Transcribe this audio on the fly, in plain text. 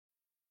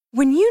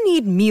When you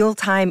need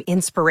mealtime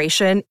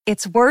inspiration,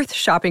 it's worth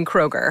shopping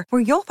Kroger,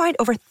 where you'll find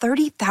over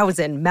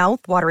 30,000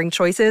 mouth-watering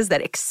choices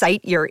that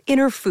excite your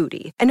inner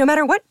foodie. And no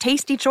matter what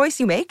tasty choice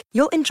you make,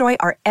 you'll enjoy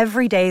our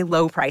everyday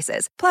low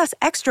prices, plus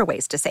extra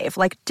ways to save,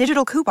 like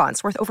digital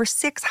coupons worth over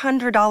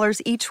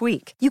 $600 each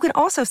week. You can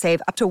also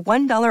save up to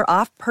 $1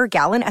 off per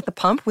gallon at the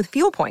pump with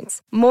fuel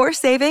points. More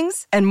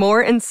savings and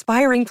more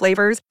inspiring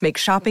flavors make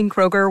shopping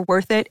Kroger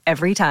worth it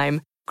every time.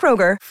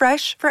 Kroger,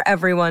 fresh for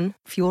everyone.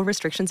 Fuel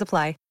restrictions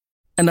apply.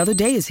 Another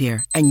day is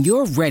here, and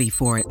you're ready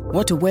for it.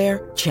 What to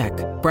wear? Check.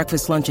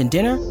 Breakfast, lunch, and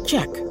dinner?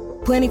 Check.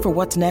 Planning for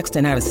what's next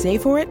and how to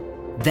save for it?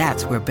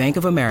 That's where Bank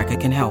of America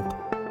can help.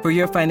 For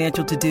your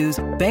financial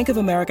to-dos, Bank of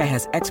America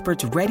has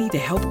experts ready to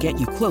help get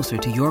you closer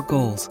to your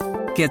goals.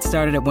 Get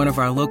started at one of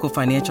our local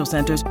financial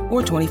centers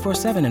or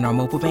 24/7 in our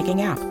mobile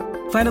banking app.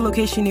 Find a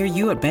location near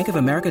you at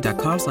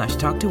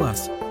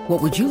bankofamerica.com/talktous.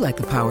 What would you like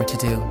the power to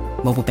do?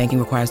 Mobile banking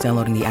requires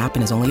downloading the app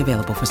and is only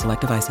available for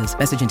select devices.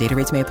 Message and data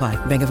rates may apply.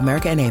 Bank of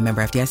America NA,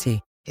 member FDIC.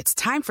 It's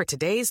time for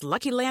today's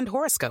Lucky Land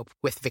horoscope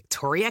with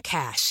Victoria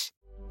Cash.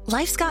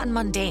 Life's gotten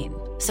mundane,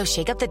 so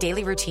shake up the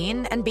daily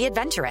routine and be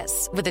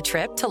adventurous with a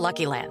trip to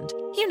Lucky Land.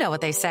 You know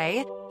what they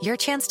say, your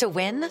chance to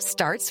win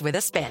starts with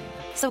a spin.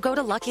 So go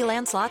to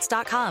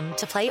LuckyLandSlots.com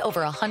to play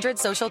over 100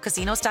 social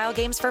casino-style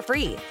games for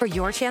free for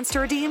your chance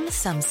to redeem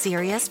some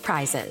serious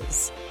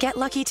prizes. Get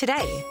lucky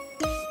today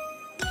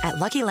at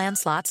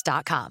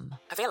LuckyLandSlots.com.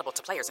 Available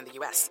to players in the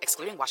U.S.,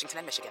 excluding Washington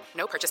and Michigan.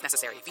 No purchase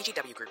necessary.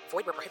 VGW Group.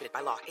 Void where prohibited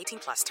by law.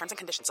 18+. Terms and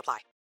conditions apply.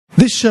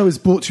 This show is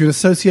brought to you in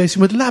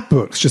association with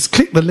Labbooks. Just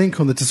click the link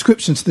on the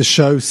description to the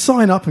show,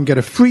 sign up and get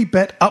a free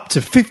bet up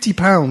to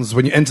 £50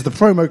 when you enter the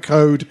promo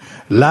code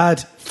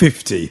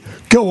LAD50.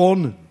 Go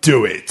on,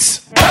 do it.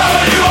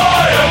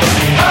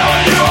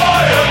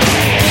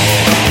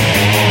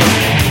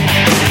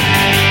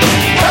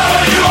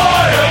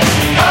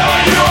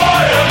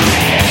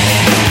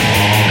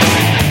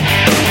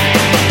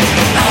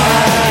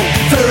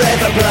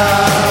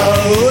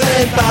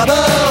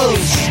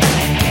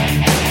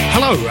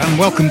 Hello and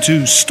welcome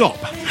to Stop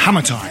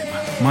Hammer Time.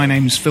 My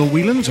name's Phil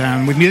Whelan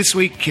and with me this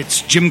week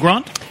it's Jim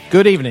Grant.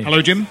 Good evening.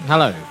 Hello, Jim.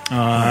 Hello.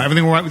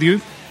 Everything all right with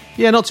you?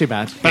 Yeah, not too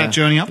bad. Bad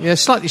journey up? Yeah,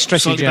 slightly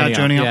stressy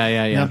journey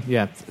up.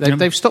 Yeah.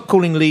 They've stopped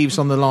calling leaves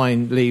on the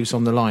line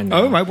now.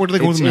 Oh, right. What do they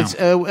call them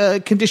now?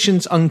 It's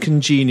conditions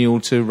uncongenial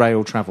to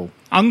rail travel.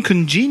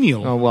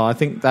 Uncongenial? Oh, well, I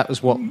think that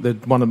was what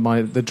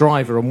the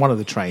driver on one of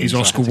the trains. Is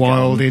Oscar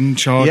Wilde in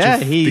charge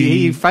of the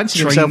he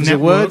fancied himself as a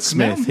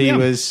wordsmith. He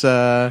was...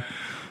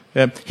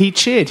 he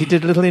cheered. He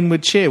did a little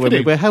inward cheer when we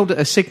were held at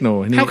a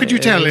signal. And how could you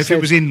tell if it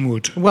was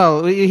inward?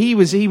 Well, he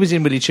was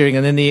inwardly cheering,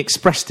 and then he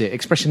expressed it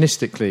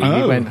expressionistically.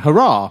 He went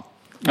hurrah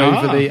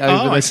over the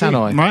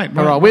tannoy. Right,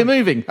 hurrah! We're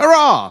moving.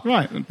 Hurrah!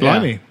 Right,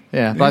 blimey.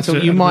 Yeah, but I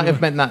thought you might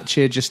have meant that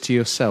cheer just to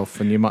yourself,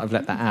 and you might have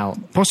let that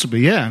out. Possibly,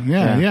 yeah.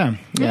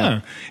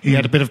 He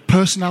had a bit of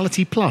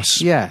personality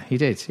plus. Yeah, he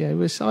did. Yeah,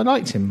 I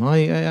liked him.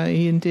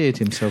 He endeared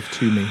himself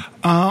to me.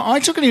 I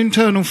took an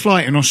internal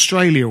flight in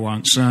Australia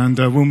once, and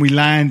when we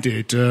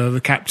landed,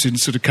 the captain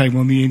sort of came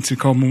on the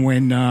intercom and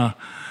went...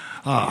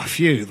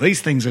 phew, these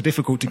things are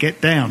difficult to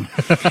get down.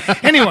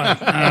 Anyway,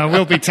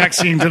 we'll be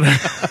taxiing to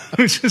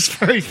which is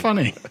very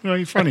funny.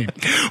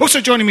 Also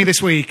joining me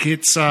this week,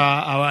 it's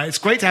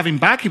great to have him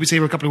back. He was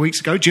here a couple of weeks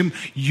ago. Jim,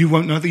 you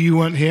won't know that you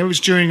weren't here. It was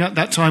during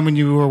that time when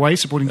you were away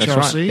supporting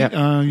Chelsea. Right.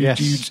 Yep.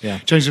 You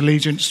changed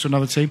allegiance to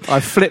another team. I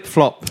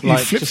flip-flop.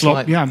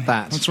 Flip-flop, yeah.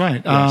 That. That's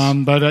right. Yes.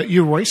 But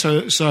you were away,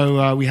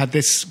 so we had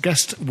this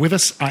guest with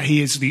us.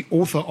 He is the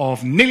author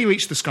of Nearly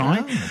Reached the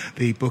Sky,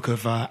 the book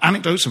of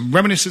anecdotes and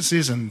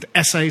reminiscences and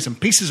essays and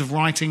pieces of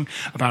writing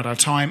about our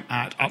time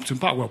at Upton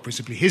Park. Well,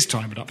 principally his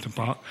time at Upton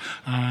Park,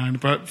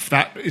 but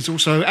that is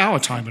also our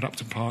time at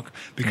Upton Park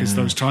because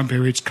those time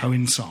periods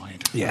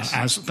coincide,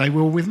 as they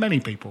will with many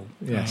people,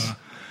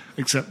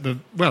 except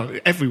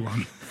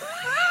everyone.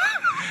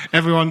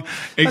 Everyone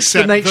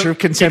except the nature of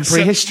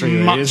contemporary history,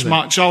 really,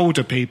 much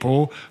older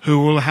people who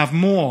will have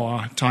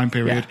more time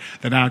period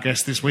than our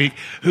guest this week,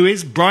 who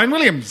is Brian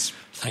Williams.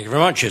 Thank you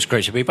very much. It's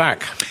great to be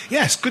back.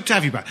 Yes, good to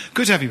have you back.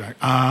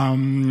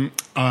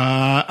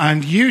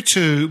 And you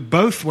two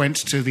both went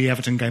to the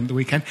Everton game at the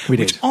weekend,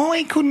 which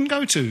I couldn't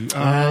go to.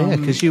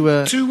 Because you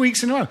were 2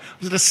 weeks in a row.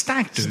 Was it a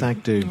stag do?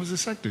 Stag do. It was a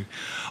stag do.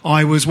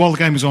 While the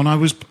game was on, I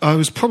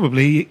was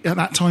probably at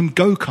that time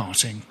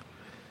go-karting.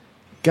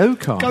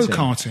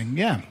 Go-karting,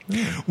 yeah.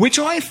 Which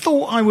I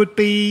thought I would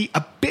be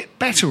a bit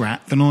better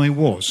at than I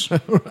was.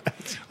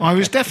 Right. I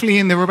was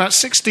definitely there were about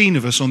 16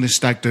 of us on this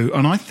stag do,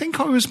 and I think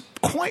I was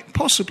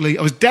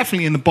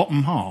definitely in the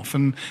bottom half,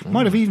 and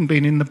might have even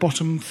been in the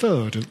bottom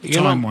third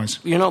time-wise.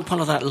 You're not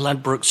part of that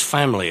Ladbrokes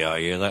family, are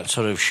you? That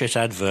sort of shit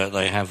advert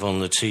they have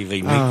on the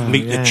TV.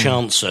 Meet the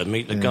Chancer,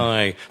 meet the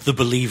guy, the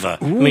believer,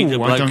 meet the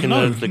bloke in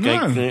the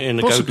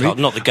go-kart.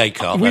 Not the gay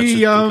kart, that's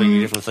a completely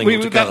different thing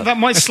altogether. That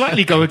might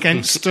slightly go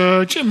against...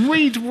 Jim,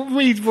 read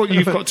what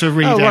you've got to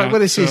read out. Right, well,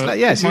 this is...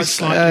 Yes.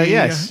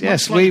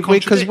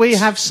 Because we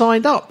have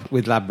signed up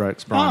with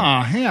Ladbrokes,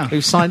 Brian.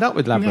 We've signed up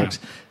with Ladbrokes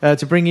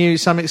to bring you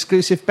some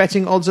exclusive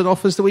betting odds and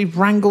offers that we've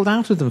wrangled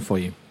out of them for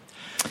you.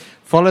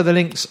 Follow the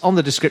links on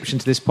the description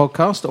to this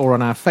podcast or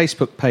on our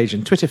Facebook page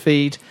and Twitter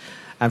feed.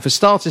 And for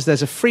starters,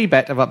 there's a free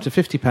bet of up to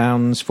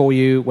 £50 for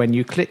you when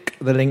you click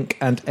the link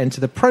and enter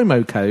the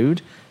promo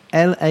code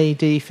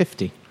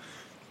LAD50.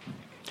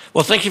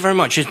 Well, thank you very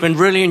much. It's been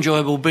really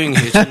enjoyable being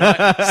here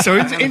tonight. So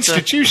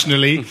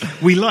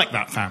institutionally, we like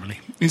that family.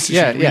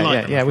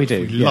 Yeah, we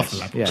do. We love the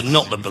Lab Books.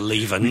 Not the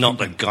believer, not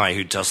the guy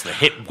who does the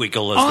hip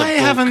wiggle as the ball I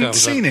haven't comes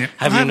seen up. it.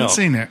 Have I you haven't not?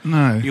 seen it.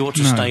 No. You ought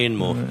to stay in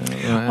more.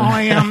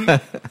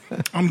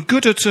 I'm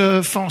good at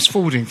fast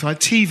forwarding. I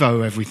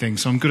TiVo everything,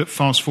 so I'm good at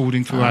fast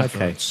forwarding through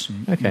adverts.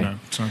 Okay.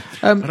 So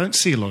I don't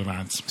see a lot of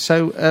ads.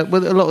 So, were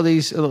a lot of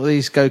these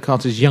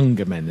go-karters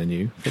younger men than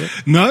you?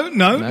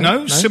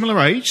 No. Similar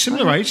age.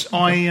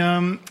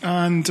 I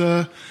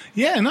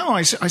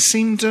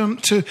seemed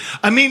to.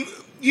 I mean,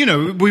 you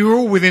know, we were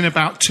all within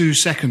about 2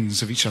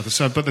 seconds of each other.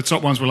 So, but the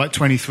top ones were like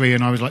 23,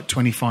 and I was like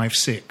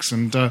 25.6.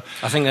 And I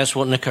think that's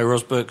what Nico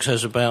Rosberg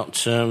says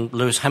about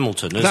Lewis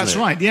Hamilton, isn't it? That's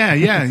right. Yeah.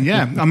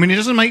 I mean, it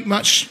doesn't make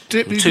much.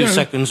 2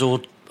 seconds or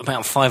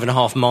about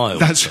 5.5 miles.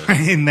 That's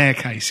right, in their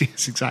case,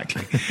 yes,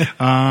 exactly.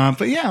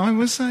 But yeah, I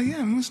was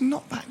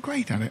not that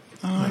great at it.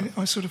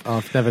 I sort of.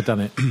 I've never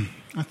done it.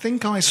 I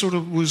think I sort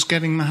of was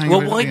getting the hang of it.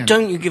 Well, why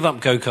don't you give up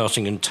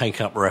go-karting and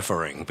take up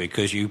refereeing?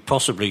 Because you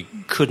possibly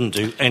couldn't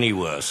do any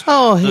worse.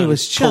 Oh, he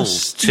was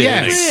just...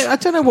 Yes. I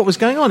don't know what was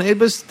going on. It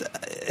was...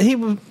 He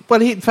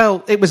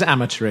felt... It was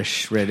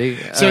amateurish, really.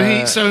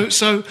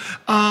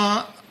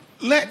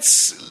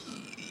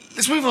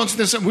 Let's move on to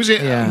this. Was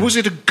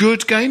it a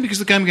good game? Because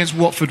the game against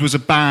Watford was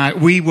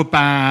we were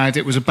bad.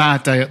 It was a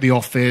bad day at the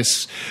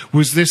office.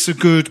 Was this a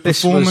good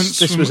performance?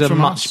 This was a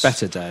much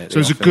better day. So it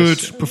was a good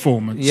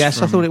performance.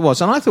 Yes, I thought it was,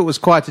 and I thought it was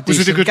quite a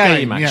decent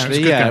game.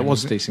 Actually, it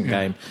was a decent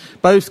game.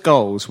 Both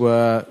goals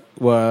were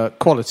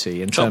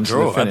quality in terms of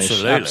the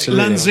finish.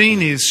 Absolutely.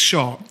 Lanzini's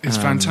shot is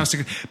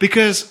fantastic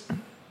because.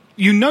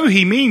 You know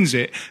he means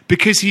it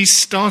because he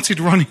started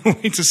running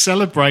away to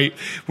celebrate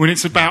when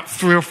it's about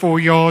 3 or 4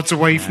 yards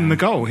away from the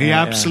goal. He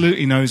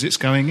absolutely knows it's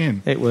going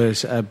in. It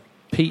was a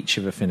peach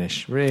of a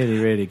finish. Really,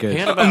 really good. He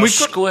had about a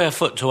square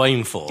foot to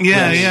aim for.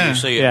 Yeah. You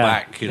see it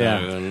back, you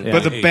know.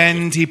 But the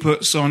bend he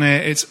puts on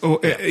it, it's,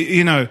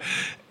 you know...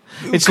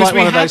 It's like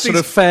one of those sort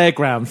of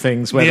fairground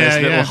things where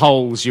there's little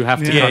holes you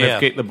have to kind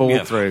of get the ball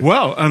through.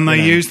 Well, and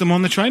they use them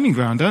on the training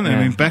ground, don't they?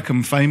 I mean,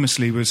 Beckham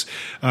famously was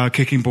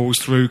kicking balls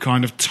through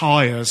kind of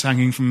tyres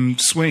hanging from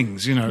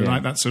swings, you know,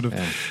 like that sort of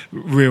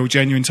real,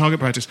 genuine target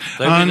practice.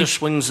 They'd be the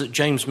swings that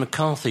James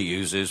McCarthy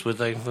uses, would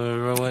they,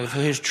 for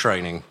his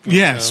training?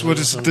 Yes. What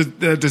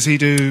does he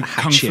do?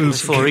 Kung Fu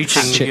for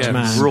eating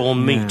raw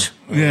meat.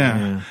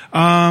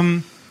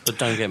 But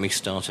don't get me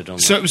started on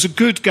that. So it was a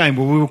good game.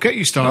 Well, we will get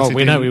you started.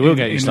 Oh, we will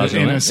get you started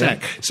in a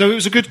sec. So it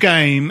was a good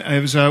game.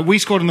 It was we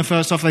scored in the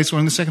first half. They scored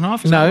in the second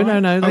half. No.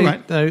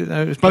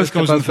 Both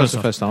goals in the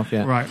first half.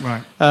 Yeah.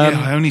 Right.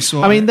 I only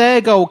saw. I mean,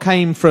 their goal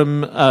came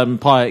from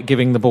Pyatt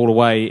giving the ball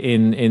away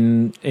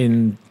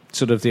in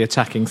sort of the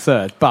attacking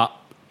third, but.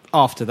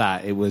 After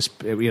that, it was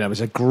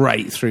a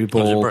great through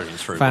ball, it was a brilliant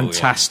through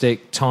fantastic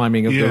ball,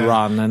 timing of the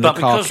run, and but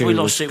Lukaku because we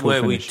lost it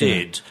where we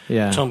did,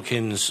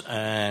 Tompkins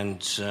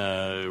and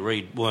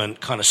Reed weren't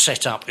kind of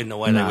set up in the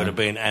way they would have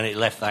been, and it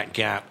left that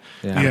gap.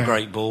 And a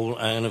great ball,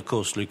 and of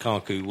course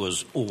Lukaku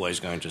was always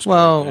going to score.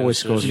 Well, always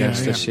scores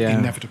against us,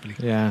 inevitably.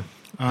 Yeah.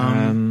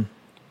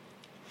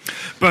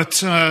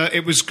 But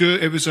it was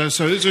good. It was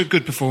a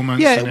good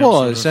performance. Yeah, it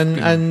was,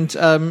 and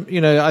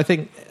I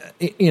think.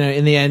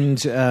 In the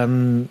end,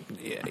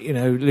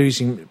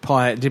 losing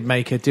Pyatt did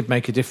make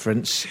a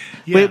difference.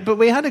 Yeah. But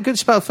we had a good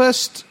spell.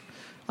 First,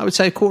 I would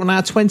say quarter of an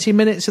hour, 20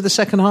 minutes of the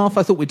second half.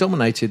 I thought we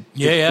dominated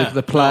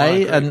the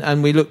play,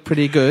 and we looked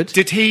pretty good.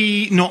 Did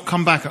he not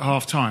come back at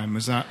half time?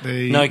 Was that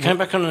the? No, he came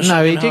back on the second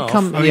half. No, he did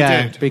come. Oh, he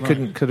did. But he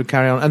couldn't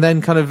carry on. And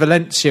then kind of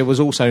Valencia was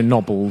also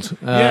nobbled,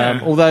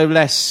 although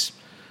less.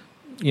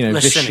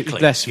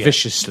 Less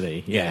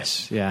viciously.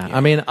 Yes.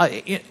 I mean,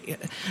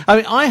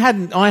 I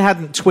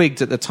hadn't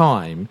twigged at the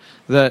time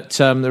that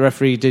the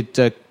referee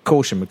did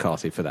caution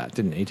McCarthy for that,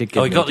 didn't he? He did.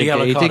 He got the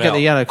yellow card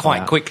out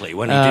quite out. Quickly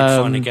when he did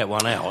finally get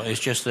one out. It's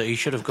just that he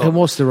should have got. It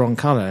was the wrong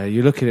colour.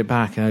 You look at it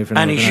back and over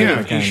and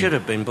over. He should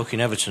have been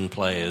booking Everton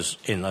players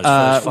in those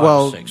first 5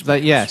 or 6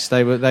 minutes. Yes,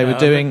 they were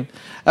doing.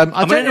 In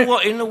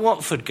the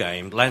Watford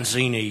game,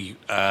 Lanzini.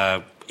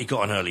 He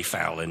got an early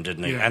foul in,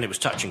 didn't he? Yeah. And it was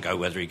touch and go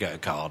whether he got a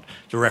card.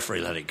 The referee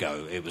let it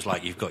go. It was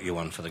like, you've got your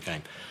one for the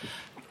game.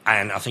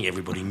 And I think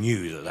everybody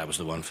knew that was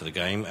the one for the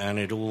game, and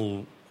it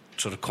all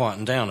sort of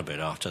quietened down a bit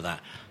after that.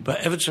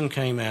 But Everton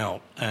came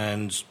out,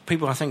 and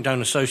people, I think,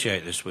 don't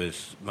associate this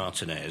with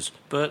Martinez,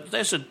 but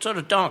there's a sort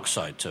of dark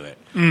side to it.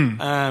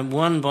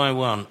 One by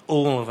one,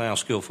 all of our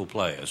skillful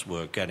players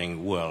were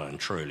getting well and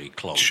truly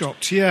clogged.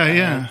 Shocked,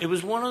 yeah. It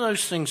was one of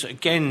those things,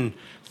 again,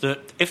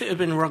 that if it had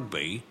been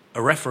rugby,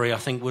 a referee, I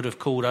think, would have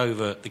called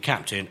over the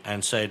captain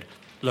and said,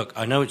 look,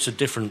 I know it's a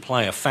different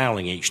player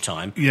fouling each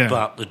time,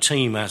 but the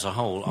team as a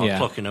whole are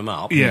clocking them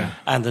up. Yeah.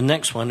 And the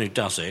next one who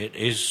does it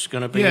is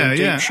going to be in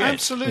deep shit.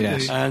 Absolutely.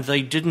 Yes. And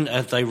they didn't.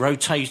 They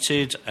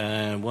rotated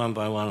one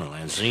by one.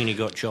 Lanzini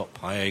got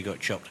chopped. Payet got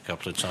chopped a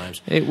couple of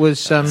times. It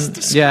was,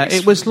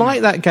 it was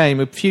like that game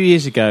a few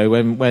years ago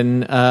when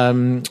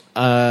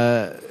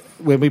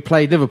we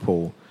played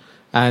Liverpool.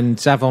 And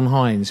Zavon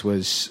Hines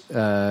was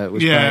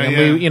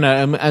playing,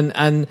 and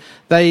and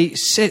they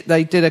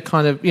did a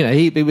kind of,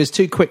 he was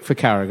too quick for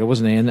Carragher,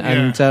 wasn't he?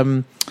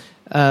 And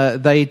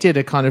they did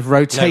a kind of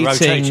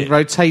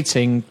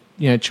rotating,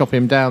 chop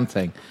him down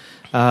thing.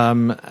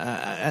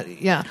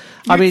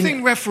 You'd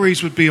think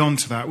referees would be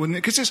onto that, wouldn't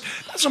it? Because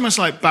that's almost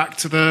like back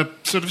to the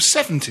sort of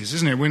 70s,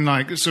 isn't it? When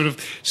sort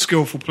of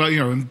skillful play,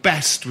 and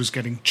Best was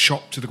getting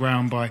chopped to the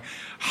ground by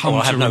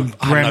Hunter and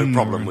Bremner. I have no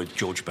problem with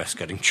George Best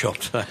getting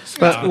chopped.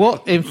 But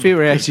what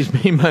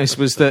infuriated me most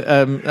was that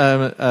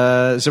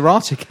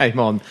Zarate came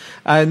on,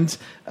 and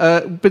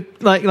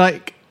but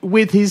like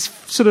with his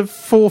sort of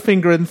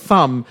forefinger and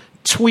thumb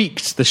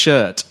tweaked the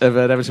shirt of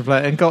an Everton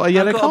player and got a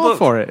yellow card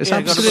for it. It's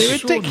absolutely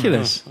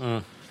ridiculous.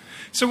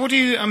 So what do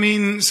you?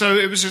 So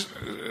it was just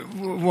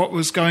what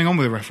was going on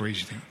with the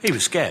referees? You think he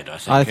was scared? I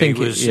think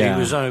he was. He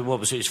was. What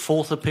was it? His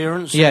fourth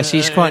appearance? Yes,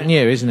 he's quite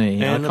new, isn't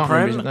he? In the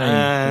Prem,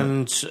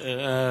 and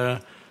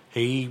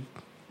he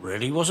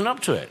really wasn't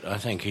up to it. I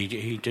think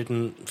he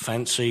didn't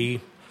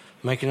fancy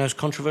making those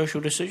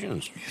controversial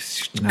decisions.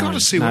 You've got to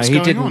see what's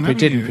going on. He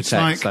didn't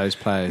protect those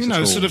players.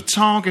 Sort of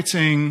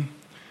targeting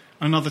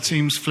another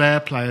team's flair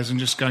players and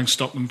just going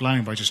stop them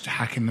playing by just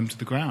hacking them to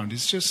the ground.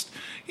 It's just,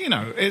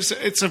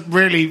 it's a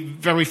really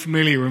very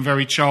familiar and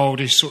very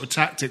childish sort of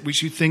tactic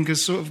which you think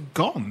has sort of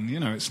gone.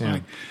 It's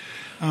like...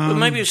 But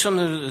maybe it's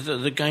something that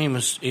the game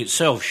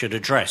itself should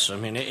address. I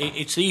mean,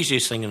 it's the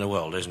easiest thing in the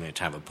world, isn't it,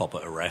 to have a pop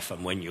at a ref,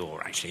 and when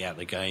you're actually at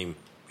the game,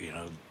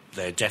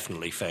 they're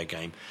definitely fair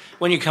game.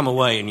 When you come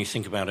away and you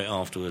think about it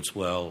afterwards,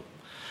 well...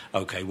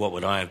 OK, what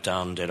would I have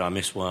done? Did I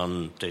miss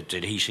one?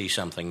 Did he see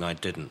something I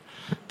didn't?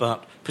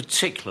 But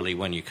particularly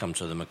when you come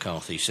to the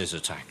McCarthy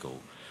scissor tackle,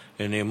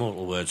 in the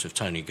immortal words of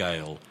Tony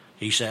Gale,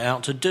 he set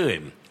out to do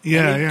him.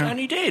 And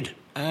he did.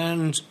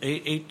 And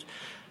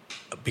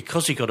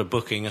because he got a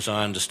booking, as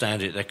I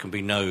understand it, there can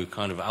be no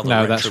kind of other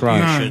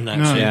retribution.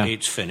 That's right.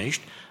 It's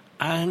finished.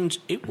 And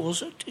it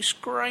was a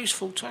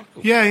disgraceful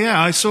tackle.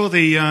 I saw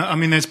the...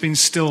 there's been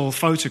still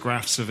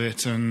photographs of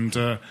it, and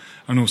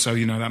also,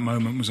 that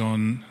moment was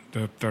on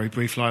the very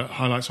brief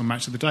highlights on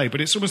Match of the Day. But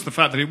it's almost the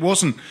fact that it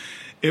wasn't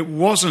a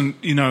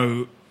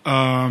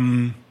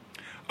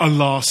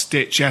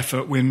last-ditch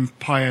effort when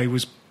Payet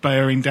was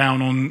bearing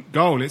down on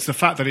goal. It's the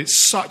fact that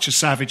it's such a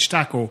savage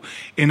tackle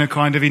in a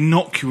kind of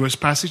innocuous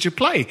passage of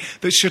play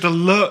that should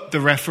alert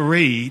the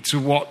referee to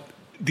what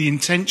the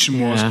intention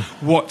was,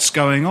 what's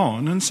going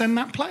on, and send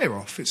that player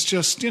off. It's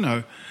just,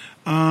 although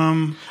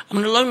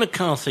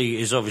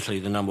McCarthy is obviously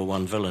the number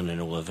one villain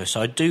in all of this,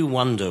 I do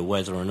wonder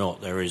whether or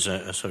not there is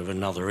a sort of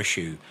another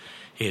issue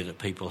here that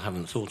people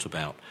haven't thought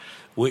about,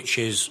 which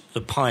is the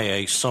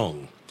Payet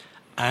song.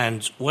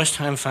 And West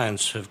Ham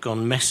fans have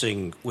gone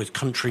messing with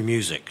country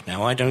music.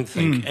 Now, I don't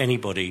think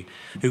anybody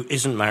who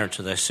isn't married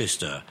to their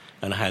sister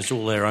and has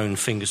all their own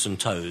fingers and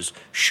toes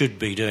should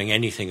be doing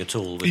anything at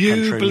all with country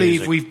music. You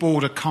believe we've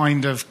brought a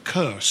kind of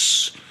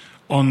curse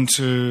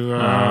onto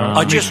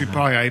Dimitri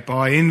Payet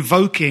by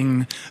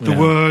invoking the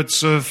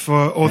words of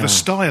the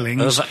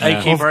stylings of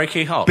Achy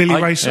Breaky Hop. Billy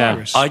Ray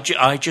Cyrus.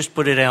 I just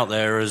put it out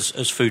there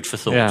as food for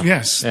thought.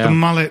 Yes, the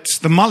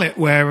mullet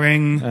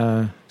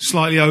wearing,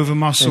 slightly over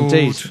muscled.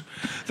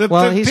 The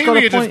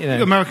period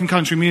of American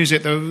country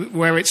music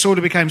where it sort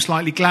of became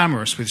slightly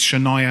glamorous with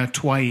Shania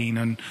Twain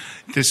and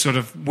this sort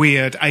of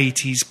weird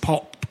 80s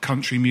pop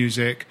country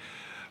music.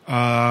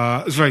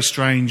 It was very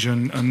strange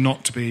and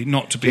not to be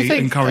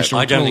encouraged.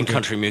 I don't think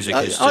country music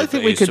is. I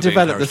think we could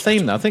develop the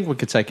theme, though. I think we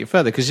could take it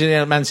further because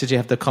Man City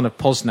have the kind of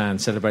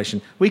Poznan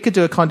celebration. We could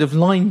do a kind of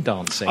line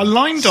dancing. A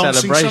line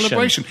dancing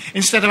celebration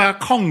instead of our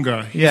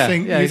conga.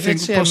 You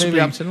think possibly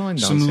up to line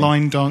dancing. Some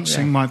line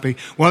dancing might be.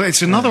 Well,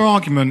 it's another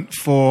argument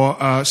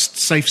for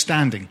safe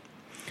standing.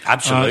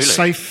 Absolutely.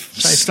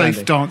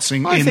 Safe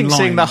dancing in lines. I think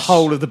seeing the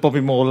whole of the Bobby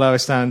Moore lower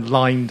stand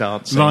line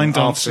dancing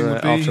after a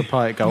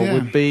Payet goal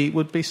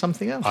would be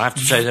something else. I have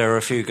to say there are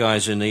a few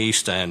guys in the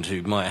East Stand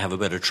who might have a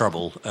bit of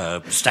trouble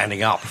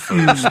standing up for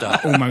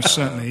stuff. Almost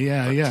certainly,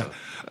 there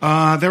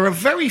are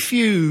very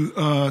few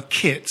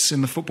kits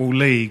in the Football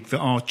League that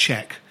are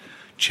checked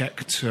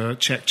shirts.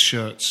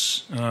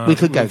 We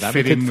could go that.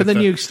 For the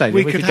new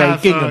stadium, we could go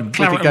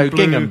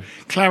Gingham.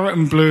 Claret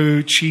and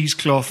blue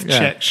cheesecloth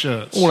check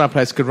shirts. All our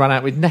players could run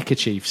out with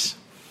neckerchiefs.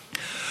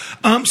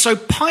 So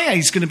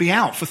Payet's going to be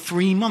out for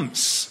 3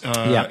 months.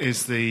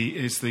 Is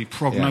the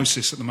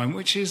prognosis at the moment,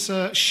 which is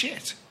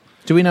shit.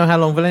 Do we know how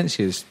long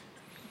Valencia's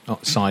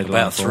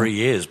sideline? About 3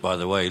 years, by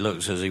the way.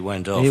 Looks as he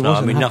went off.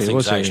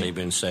 Nothing's actually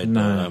been said.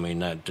 No. But,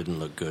 that didn't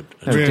look good.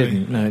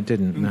 It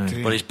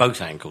didn't. But it's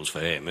both ankles for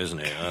him, isn't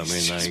it?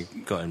 They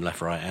got him left,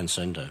 right, and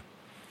centre.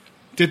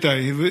 Did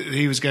they?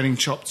 He was getting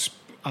chopped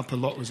up a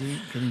lot, was he?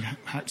 Getting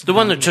hacked. The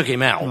one that took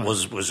him out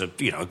was a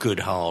good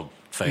hard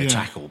fair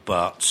tackle,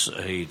 but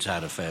he'd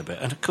had a fair bit,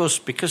 and of course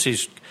because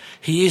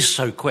he is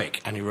so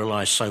quick and he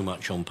relies so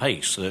much on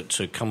pace that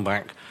to come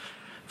back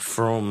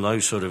from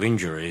those sort of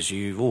injuries,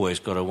 you've always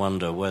got to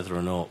wonder whether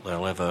or not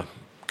they'll ever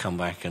come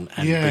back and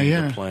be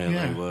the player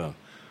they were.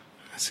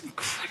 That's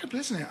incredible,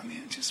 isn't it? I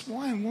mean, just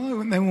why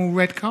weren't there more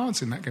red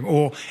cards in that game,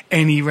 or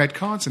any red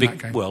cards in that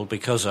game? Well,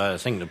 because I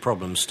think the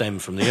problem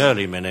stemmed from the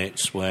early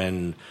minutes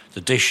when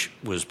the stick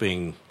was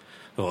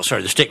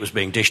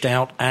being dished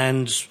out,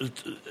 and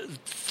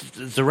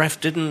the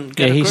ref didn't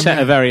get a grip. He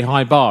set a very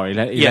high bar. He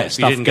let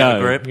stuff didn't go. Get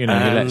a grip, he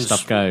let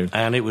stuff go.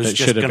 And it was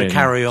just going to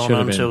carry on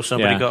until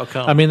somebody got a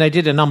card. I mean, they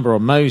did a number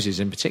on Moses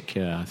in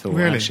particular, I thought,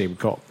 actually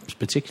got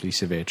particularly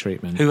severe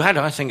treatment. Who had,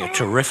 I think, a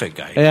terrific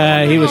game.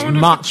 Yeah, he was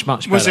much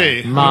better. Was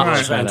he?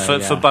 Much better.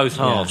 And for both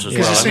halves as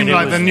well. Because it seemed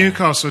like the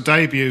Newcastle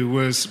debut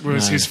was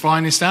his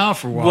finest hour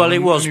for a while. Well, it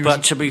was,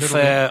 but to be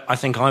fair, I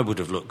think I would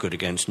have looked good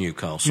against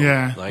Newcastle.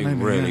 Yeah, they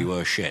really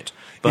were shit.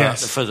 But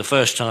for the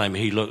first time,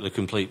 he looked the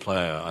complete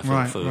player, I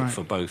think,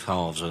 for both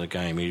halves of the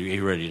game. He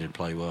really did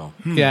play well.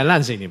 Yeah,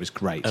 Lanzini was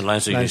great. And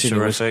Lanzini's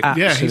terrific.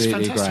 He's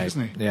fantastic, great.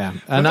 Isn't he? Yeah,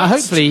 and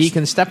hopefully he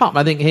can step up.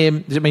 I think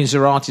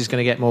Zarati's going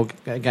to get more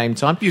game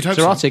time.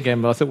 Zarati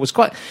again, I thought, was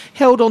quite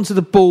held onto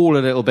the ball a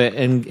little bit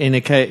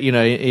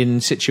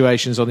in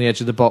situations on the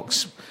edge of the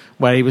box,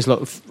 where he was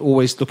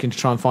always looking to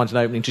try and find an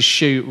opening to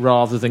shoot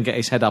rather than get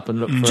his head up and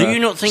look for a slotted pass. Do you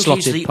not think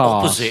he's the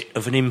opposite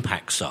of an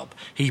impact sub?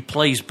 He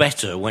plays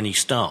better when he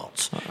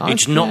starts.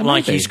 It's not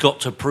like he's got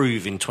to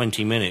prove in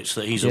 20 minutes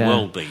that he's a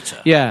world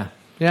beater. Yeah,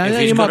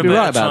 if you might be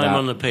right about that. If he's got a bit of time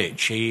on the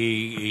pitch,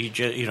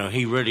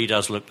 he really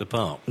does look the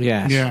part.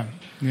 Yes.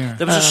 Yeah.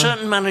 There was a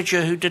certain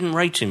manager who didn't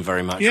rate him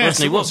very much,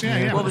 wasn't he?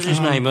 What was his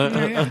name?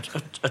 A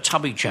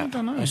tubby chap,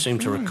 I seem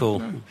to recall.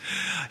 No.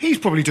 He's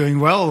probably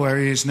doing well where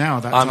he is now.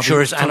 I'm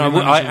sure, and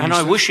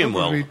I wish him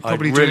well. I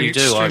really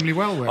do.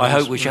 I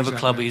hope whichever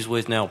club he's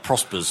with now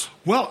prospers.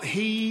 Well,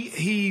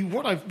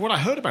 what I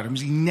heard about him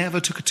is he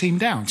never took a team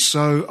down.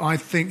 So I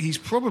think he's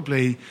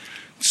probably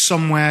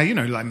somewhere,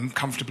 like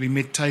comfortably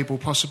mid-table,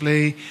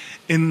 possibly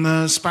in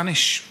the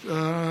Spanish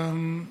La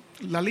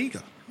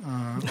Liga.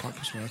 Quite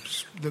possibly.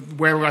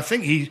 Where I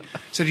think he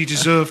said he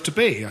deserved to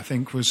be, I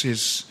think, was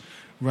his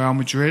Real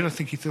Madrid. I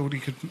think he thought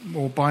he could,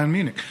 or Bayern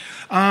Munich.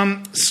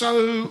 I'm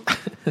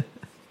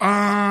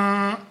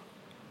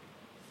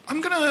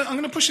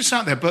gonna push this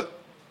out there, but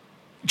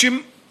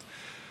James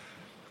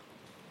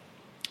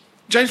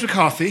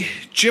McCarthy,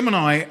 Jim and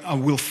I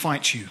will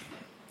fight you.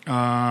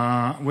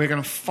 We're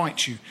going to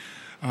fight you.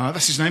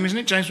 That's his name, isn't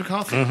it? James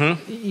McCarthy?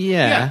 Mm-hmm.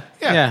 Yeah.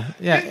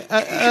 You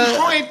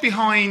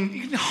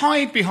can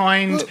hide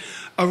behind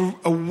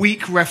a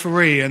weak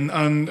referee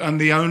and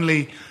the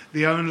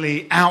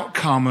only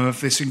outcome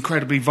of this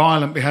incredibly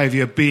violent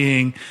behaviour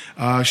being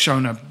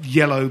shown a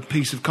yellow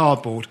piece of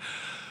cardboard.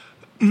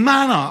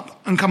 Man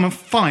up and come and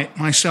fight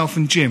myself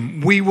and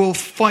Jim. We will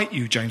fight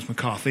you, James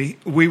McCarthy.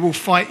 We will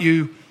fight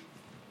you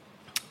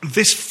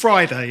this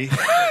Friday.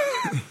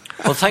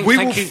 Well, we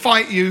will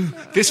fight you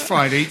this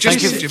Friday.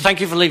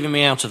 Thank you for leaving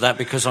me out of that,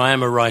 because I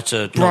am a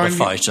writer, not a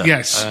fighter.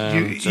 Yes,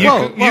 you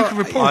can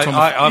report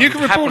on. You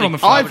can report on the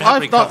fight.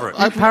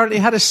 I apparently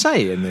had a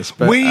say in this.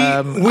 But,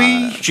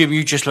 Jim,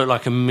 you just look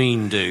like a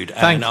mean dude.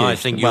 Thank you. I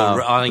think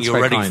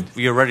you're ready.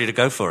 You're ready to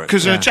go for it.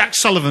 Because Jack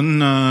Sullivan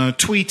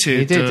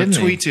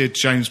tweeted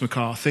James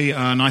McCarthy,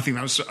 and I think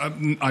that was.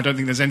 I don't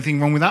think there's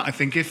anything wrong with that. I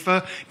think if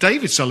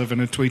David Sullivan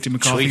had tweeted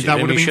McCarthy, that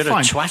would have been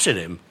fine. He should have twatted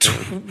him.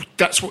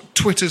 That's what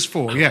Twitter's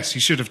for. Yes, he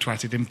should have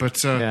twatted him,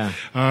 but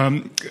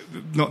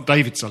not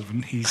David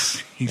Sullivan.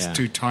 He's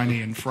too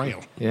tiny and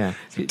frail. Yeah.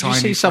 Did you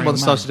see someone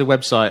started a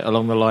website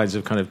along the lines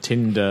of kind of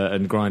Tinder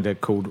and Grindr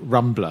called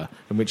Rumbler,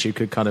 in which you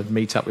could kind of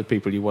meet up with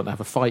people you want to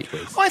have a fight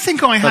with? I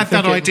think I had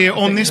that idea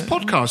on this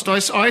podcast.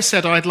 I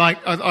said I'd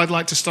like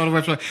to start a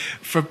website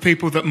for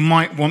people that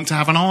might want to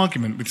have an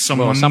argument with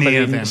someone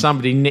near them.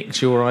 Somebody nicked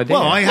your idea.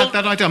 Well, I had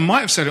that idea. I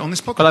might have said it on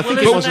this podcast. But I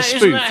think it was a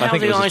spoof. Isn't that how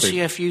the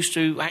ICF used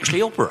to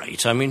actually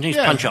operate? I mean, these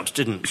punch-ups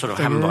didn't sort of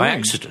happen by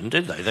accident,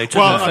 did they? They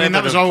took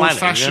that was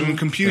old-fashioned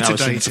computer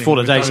dating. Before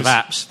the days of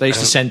apps, they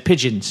used to send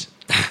pigeons.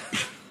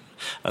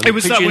 And it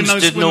was pigeons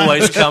didn't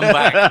always come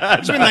back. It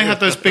was when they had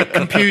those big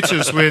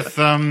computers with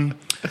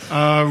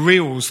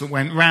reels that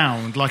went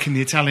round, like in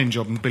the Italian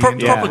Job and Billion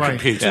Proper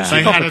computers.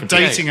 They had a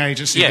dating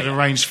agency that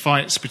arranged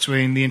fights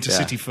between the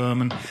Intercity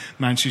firm and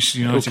Manchester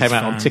United. It all came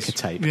out on ticker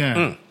tape.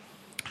 Yeah.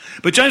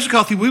 But James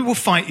McCarthy, we will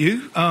fight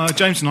you,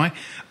 James and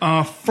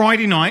I.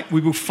 Friday night, we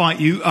will fight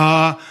you.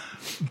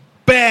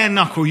 Bare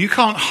knuckle. You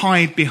can't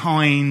hide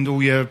behind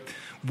all your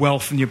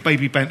wealth and your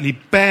baby Bentley.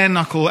 Bare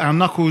knuckle. Our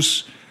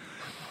knuckles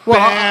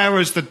bare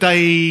as the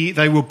day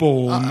they were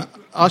born.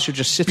 I should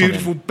just sit on him.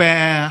 Beautiful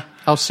bare.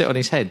 I'll sit on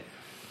his head.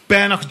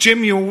 Bare knuckle.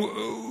 Jim,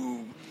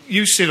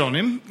 you sit on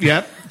him.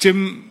 Yeah.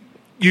 Jim,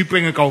 you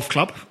bring a golf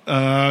club.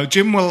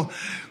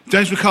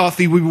 James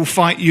McCarthy, we will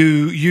fight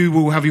you. You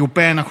will have your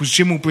bare knuckles.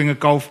 Jim will bring a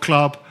golf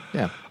club.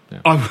 Yeah.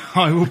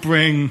 I will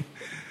bring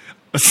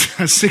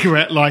a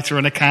cigarette lighter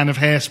and a can of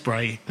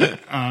hairspray.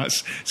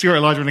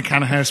 Cigarette lighter and a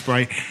can of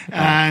hairspray.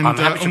 And I'm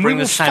happy to bring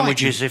the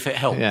sandwiches if it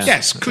helps. Yeah.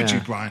 Yes, could you,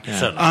 Brian?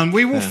 Yeah. And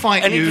we will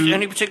fight you.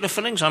 Any particular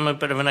fillings? I'm a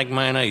bit of an egg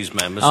mayonnaise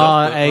man.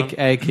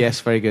 Egg,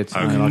 yes, very good.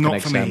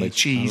 Not for me. Sandwich.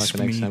 Cheese,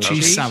 like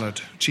cheese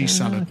salad. Cheese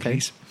salad,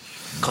 please.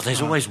 God,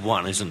 there's always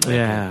one, isn't there?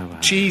 Yeah.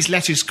 Well. Cheese,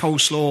 lettuce,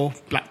 coleslaw,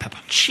 black pepper.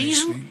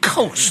 Cheese and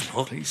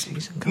coleslaw? Please.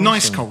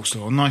 Nice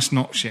coleslaw. Nice,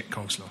 not shit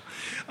coleslaw.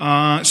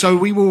 So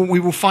we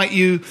will fight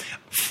you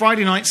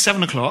Friday night,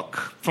 7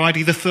 o'clock.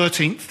 Friday the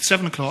 13th,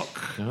 7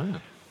 o'clock.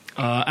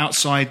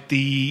 Outside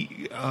the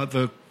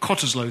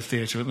Cottesloe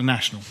Theatre at the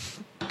National.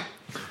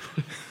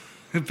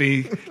 It'd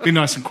be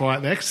nice and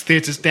quiet there, because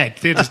theatre's dead.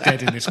 Theatre's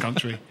dead in this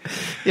country.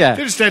 Yeah.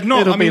 Theatre's dead.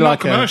 Not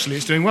commercially,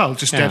 it's doing well,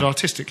 just dead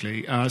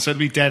artistically. So it'll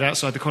be dead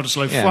outside the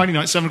Cottesloe Friday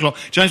night, 7 o'clock.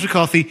 James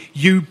McCarthy,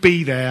 you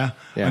be there,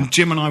 and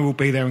Jim and I will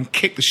be there and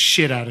kick the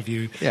shit out of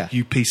you,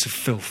 you piece of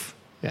filth.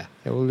 Yeah,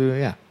 it will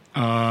do,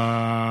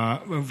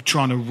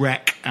 trying to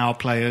wreck our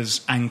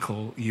player's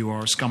ankle. You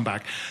are a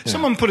scumbag.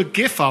 Someone put a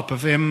GIF up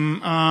of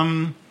him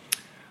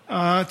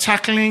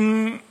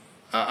tackling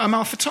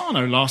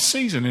Amalfitano last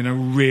season in a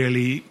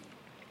really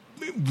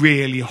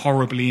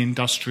horribly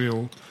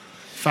industrial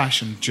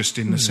fashion, just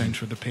in the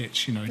centre of the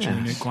pitch,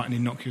 during quite an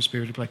innocuous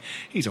period of play.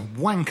 He's a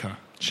wanker.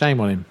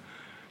 Shame on him.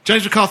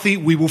 James McCarthy,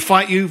 we will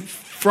fight you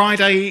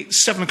Friday,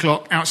 7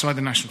 o'clock, outside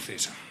the National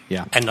Theatre.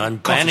 Yeah. And I'm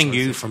banning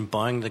you from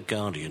buying The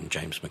Guardian,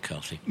 James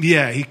McCarthy.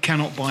 Yeah, he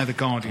cannot buy The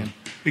Guardian.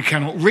 He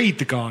cannot read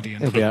The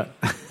Guardian. Yeah.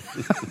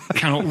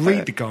 Cannot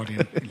read The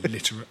Guardian.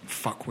 Illiterate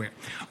fuckwit.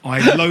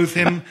 I loathe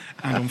him,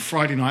 and on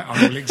Friday night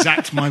I will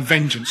exact my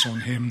vengeance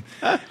on him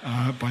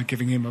by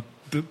giving him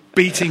the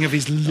beating of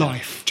his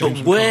life. James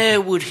McCarthy.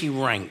 Where would he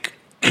rank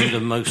in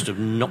the most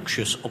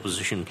obnoxious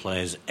opposition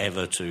players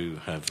ever to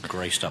have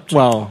graced up to?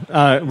 Well,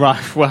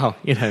 right. Well,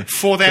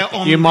 for their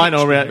on. You might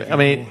not.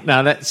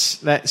 Now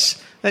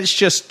let's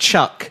just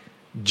chuck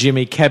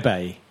Jimmy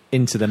Kebe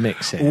into the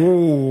mix here.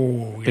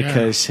 Ooh,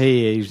 because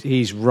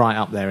he's right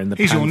up there in the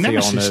pantheon your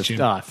nemesis, of. Jim.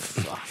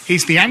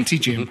 He's the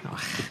anti-Jim.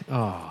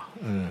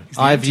 You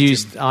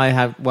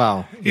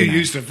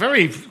used a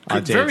very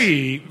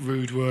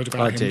rude word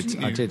about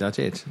him. I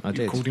did.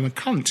 You called him a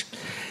cunt.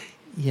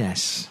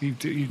 Yes. You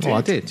did.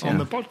 I did. On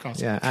the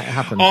podcast. Yeah, it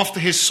happened. After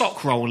his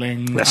sock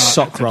rolling.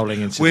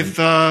 Incident. With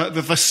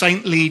the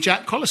Saintly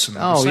Jack Collison.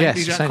 Oh,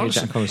 yes. Saintly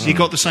Jack Collison. He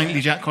got the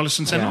Saintly Jack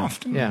Collison sent off,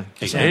 didn't he? Yeah.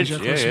 He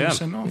did.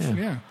 Sent off.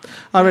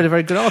 I read a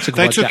very good article.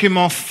 They took him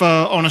off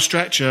on a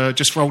stretcher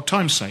just for old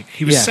time's sake.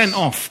 He was sent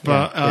off,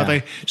 but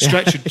they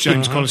stretchered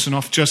James Collison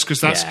off just because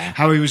that's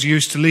how he was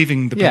used to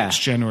leaving the pitch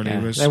generally.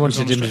 Yeah. They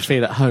wanted him to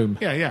feel at home.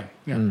 Yeah.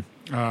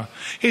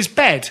 His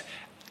bed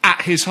at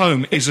his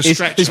home is a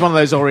stretcher. It's one of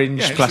those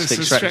orange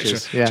plastic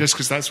stretchers. Stretcher, just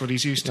because that's what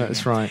he's used to.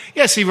 That's right.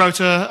 Yes, he wrote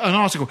an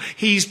article.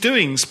 He's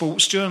doing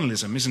sports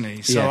journalism, isn't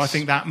he? So I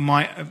think that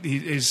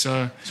is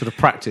sort of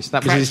practice.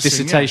 That was his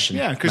dissertation.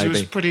 Yeah, because it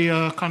was pretty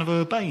kind of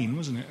urbane,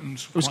 wasn't it? And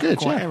it was good.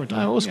 Quite erudite.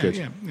 No, it was good.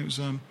 Yeah, it was.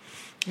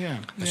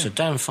 It's a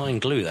damn fine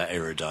glue, that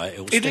erudite. It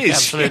will stick is,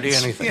 absolutely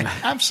anything. Yeah,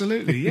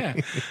 absolutely. Yeah,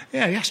 the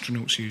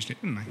astronauts used it,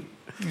 didn't they?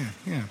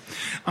 Yeah.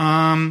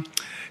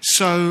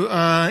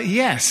 So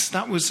yes,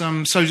 that was so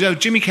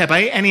Jimmy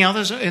Kebe. Any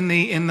others in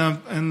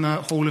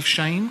the Hall of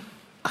Shame?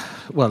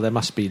 Well, there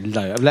must be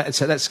loads. Let's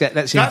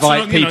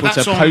invite people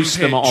to post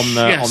them on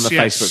the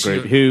Facebook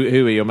group.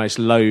 Who are your most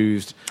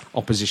loathed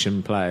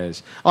opposition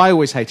players? I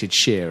always hated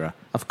Shearer.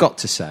 I've got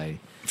to say.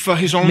 For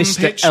his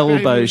Mr.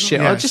 Elbow shit.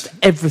 Just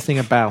everything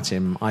about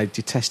him I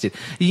detested.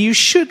 You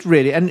should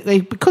really, and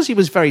because he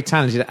was very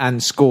talented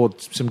and scored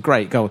some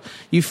great goals,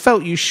 you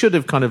felt you should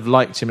have kind of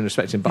liked him and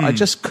respected him, but I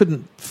just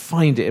couldn't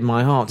find it in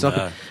my heart.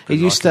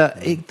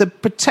 The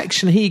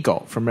protection he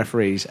got from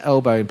referees,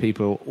 elbowing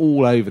people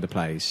all over the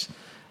place,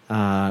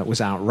 was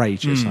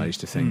outrageous, I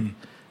used to think.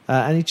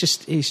 And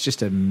he's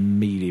just a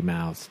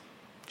mealy-mouthed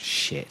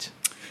shit.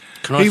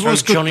 Can I throw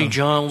Johnny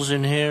Giles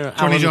in here?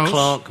 Alan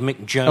Clark,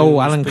 Mick Jones.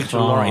 Oh, Alan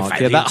Clark.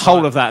 That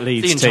whole of that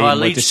Leeds team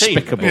were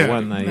despicable,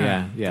 weren't they?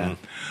 Yeah.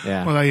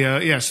 Well,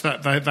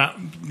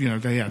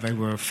 they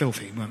were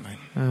filthy, weren't they?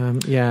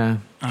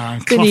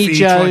 Vinnie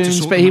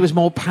Jones, but he was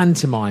more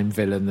pantomime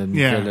villain than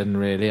villain,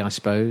 really, I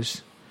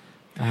suppose.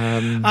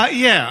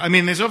 I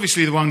mean, there's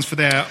obviously the ones for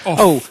their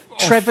off.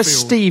 Trevor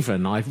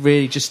Stephen. I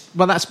really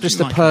that's just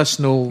a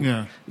personal.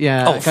 Going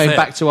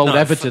back to old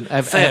Everton.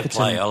 Fair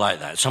play. I like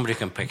that. Somebody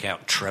can pick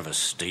out Trevor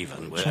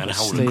Stephen and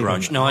hold a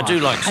grudge. No, I do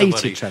like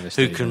somebody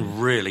who can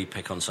really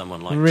pick on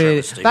someone like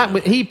Trevor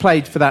Stephen. He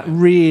played for that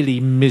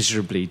really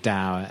miserably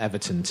dour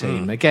Everton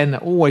team. Again,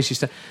 always used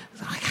to.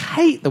 I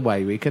hate the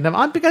way we can.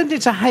 I'm beginning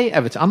to hate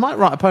Everton. I might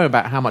write a poem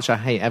about how much I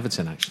hate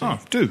Everton. Actually,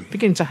 do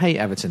beginning to hate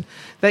Everton.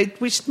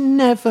 We just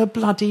never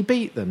bloody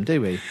beat them,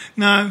 do we?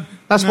 No.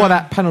 That's why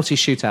that penalty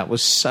shootout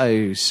was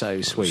so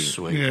sweet.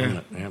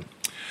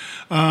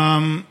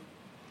 Yeah.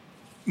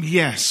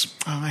 Yes,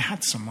 I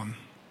had someone.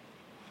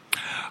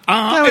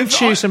 Go and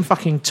chew some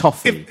fucking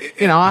toffee.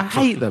 I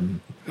hate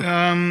them.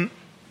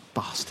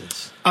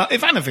 bastards.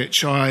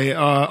 Ivanovic,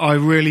 I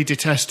really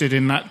detested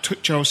in that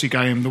Chelsea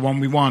game, the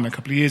one we won a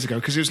couple of years ago,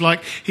 because it was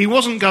like he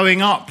wasn't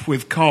going up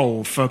with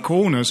Cole for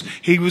corners.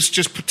 He was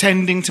just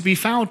pretending to be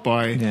fouled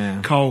by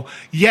Cole.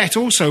 Yet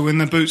also, when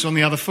the boot's on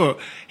the other foot,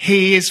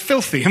 he is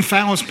filthy and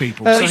fouls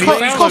people. So he's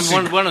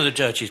one of the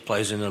dirtiest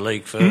players in the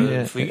league for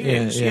years.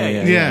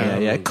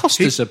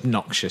 Costa's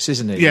obnoxious,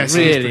 isn't he? Yes,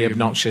 really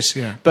obnoxious,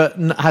 but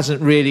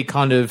hasn't really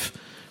kind of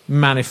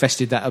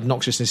manifested that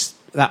obnoxiousness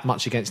that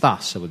much against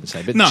us, I wouldn't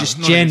say, but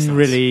just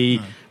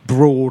generally,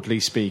 broadly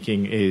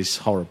speaking, is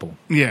horrible.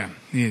 Yeah,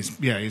 he is.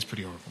 Yeah, he is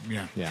pretty horrible.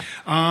 Yeah.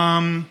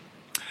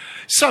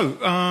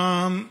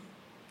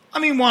 I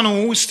mean,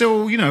 1-1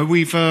 still. You know,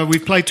 we've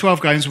played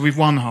 12 games, we've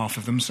won half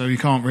of them, so you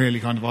can't really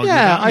kind of argue.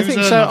 Yeah, that. I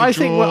think so.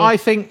 I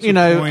think you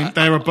know,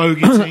 they're a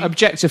bogey team.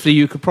 Objectively,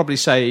 you could probably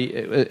say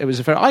it was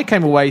a fair. I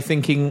came away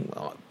thinking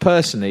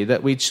personally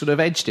that we'd sort of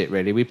edged it.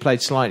 Really, we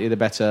played slightly the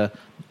better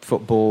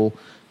football.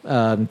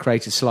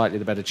 Created slightly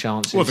the better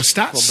chances. Well, the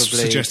stats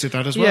suggested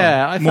that as well.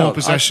 Yeah, I more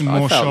possession,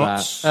 more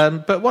shots.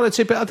 But one or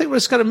two. But I think there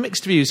was kind of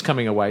mixed views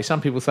coming away. Some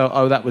people thought,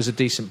 "Oh, that was a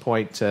decent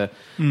point."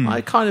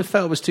 I kind of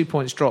felt it was 2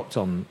 points dropped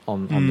on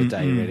the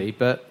day, really.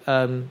 But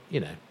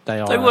you know,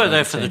 they were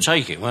there for the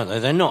taking, weren't they?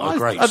 They're not a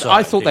great side.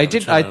 I thought they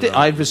did.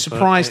 I was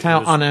surprised how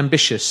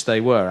unambitious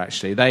they were.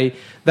 Actually,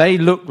 they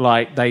looked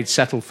like they'd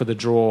settled for the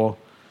draw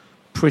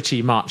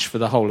pretty much for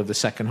the whole of the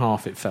second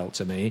half. It felt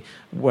to me,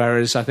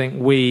 whereas I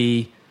think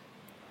we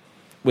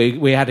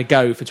had a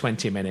go for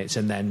 20 minutes,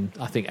 and then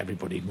I think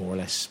everybody more or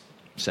less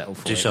settled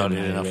for decided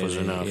it. Enough was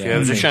enough. Yeah, it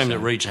was a shame that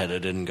Reed's header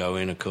didn't go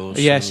in, of course.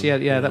 Yes,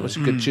 that was a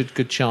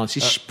good chance.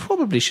 He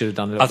probably should have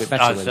done a little bit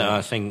better with it.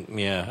 I think, I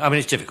mean,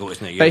 it's difficult,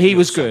 isn't it? But he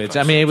was good.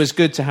 I mean, it was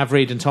good to have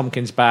Reed and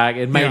Tompkins back.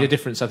 It made a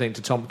difference, I think,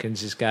 to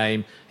Tompkins'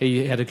 game.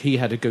 He had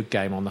a good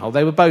game on the whole.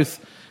 They were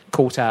both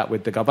caught out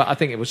with the goal, but I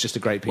think it was just a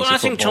great piece of football. Well, I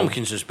think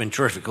Tompkins has been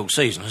terrific all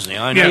season, hasn't he?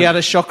 I know. He had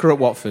a shocker at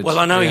Watford. Well,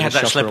 I know he had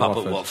that slip-up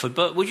at Watford,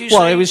 but would you say...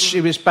 Well,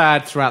 it was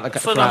bad throughout the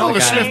game.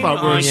 The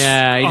slip-up was...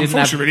 Yeah, he didn't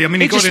have... I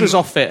mean, he just was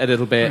off it a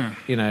little bit,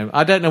 you know.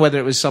 I don't know whether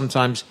it was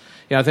sometimes...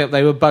 I think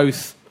they were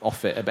both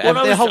off it a bit.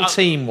 The whole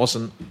team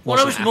wasn't what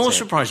I was more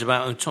surprised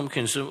about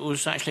Tompkins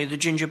was actually the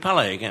Ginger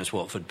Palais against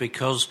Watford,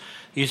 because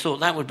you thought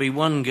that would be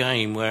one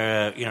game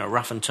where,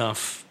 rough and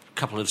tough...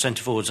 couple of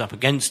centre forwards up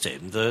against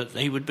him, that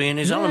he would be in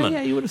his element.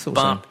 Yeah, you would have thought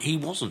but he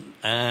wasn't.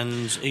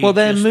 And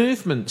their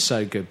movement's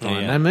so good,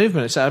 Brian. Their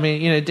movement. So I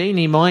mean,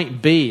 Deeney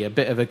might be a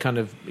bit of a kind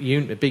of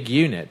a big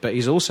unit, but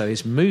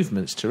his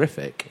movement's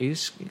terrific.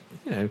 He's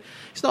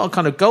he's not a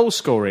kind of goal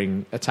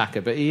scoring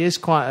attacker, but he is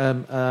quite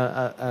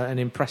an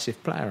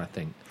impressive player, I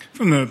think.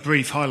 From the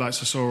brief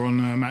highlights I saw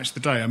on Match of the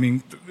Day, I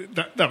mean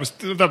that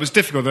was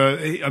difficult.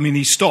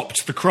 He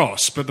stopped the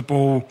cross, but the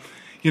ball.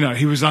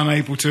 He was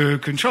unable to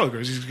control it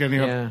because he's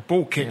getting a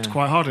ball kicked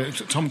quite hard at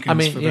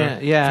Tompkins for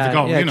the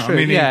goal.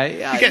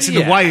 He gets in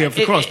the way of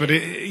the cross, but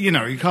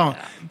you can't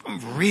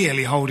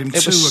really hold him too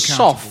accountable. It was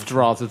soft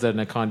rather than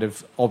a kind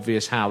of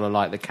obvious howler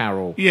like the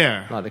Carroll.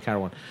 Like the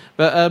Carroll one.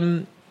 But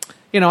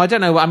I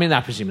don't know. I mean, I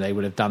presume they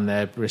would have done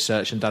their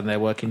research and done their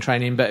work in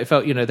training, but it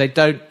felt they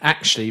don't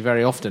actually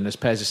very often as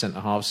pairs of centre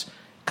halves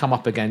come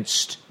up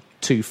against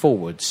two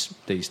forwards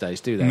these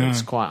days, do they? No.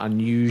 It's quite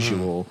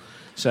unusual.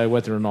 So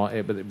whether or not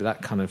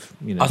that kind of,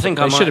 I think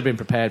they should have been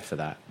prepared for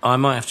that. I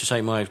might have to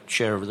take my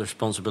share of the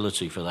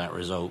responsibility for that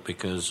result,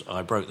 because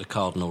I broke the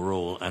cardinal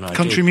rule, and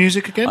I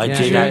music again. I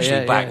did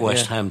actually back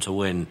West Ham to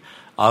win.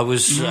 I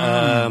was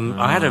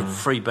I had a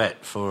free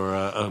bet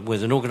for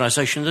with an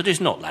organisation that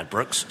is not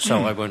Ladbrokes,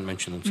 so I won't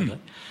mention them today.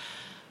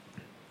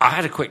 I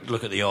had a quick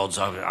look at the odds.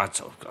 I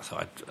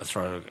thought I'd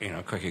throw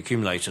a quick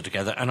accumulator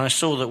together, and I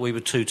saw that we were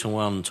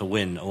 2-1 to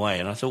win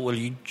away, and I thought, well,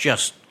 you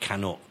just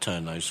cannot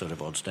turn those sort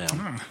of odds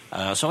down.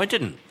 So I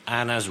didn't,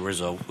 and as a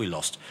result, we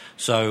lost.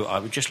 So I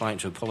would just like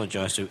to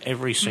apologise to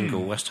every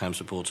single West Ham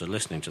supporter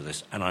listening to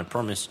this, and I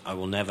promise I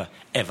will never,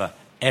 ever,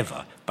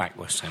 ever back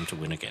West Ham to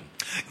win again.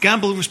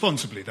 Gamble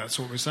responsibly, that's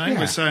what we're saying.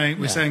 Yeah.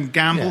 We're saying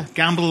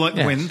gamble like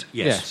the wind.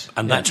 Yes.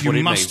 And that's what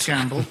it means. You must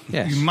gamble.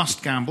 You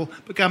must gamble,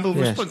 but gamble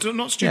responsibly,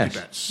 not stupid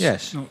bets.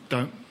 Yes.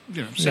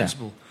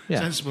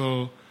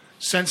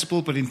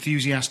 Sensible but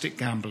enthusiastic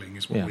gambling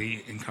is what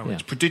we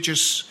encourage.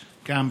 Prodigious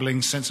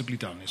gambling, sensibly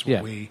done, is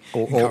what we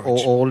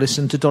encourage. Or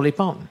listen to Dolly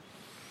Parton.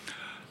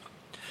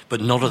 But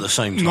not at the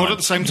same time. Not at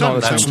the same time.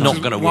 That's not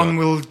going to work. One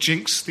will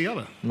jinx the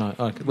other. No,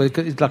 okay. Well,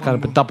 it's like kind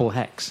of a double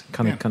hex,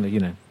 kind of.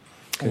 Good.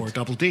 Or a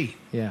double D.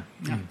 Yeah.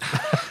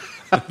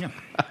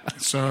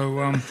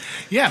 So,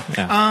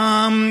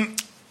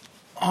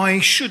 I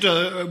should.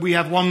 We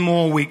have one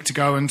more week to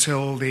go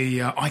until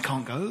the. I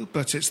can't go,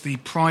 but it's the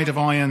Pride of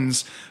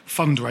Irons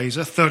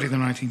fundraiser, Thursday the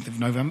 19th of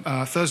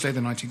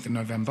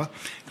November.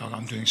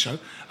 I'm doing a show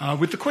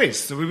with the quiz.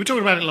 So we were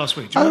talking about it last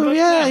week. Do you remember?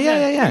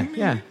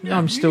 Yeah.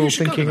 I'm still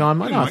thinking I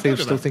might.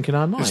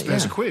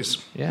 There's a quiz.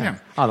 Yeah.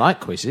 I like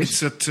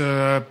quizzes. It's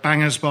at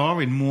Bangers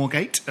Bar in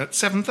Moorgate at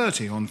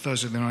 7:30 on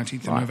Thursday the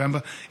 19th of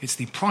November. It's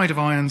the Pride of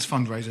Irons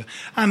fundraiser,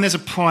 and there's a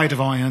Pride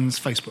of Irons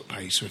Facebook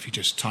page. So if you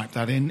just type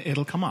that in,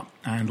 it'll come up.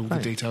 and all the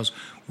details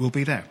will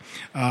be there.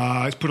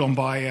 It's put on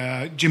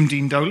by Jim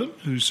Dean Dolan,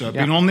 who's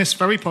been on this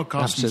very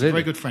podcast. He's a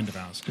very good friend of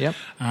ours. Yep.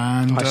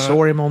 And I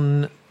saw him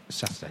on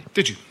Saturday.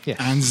 Did you? Yes.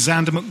 And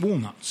Xander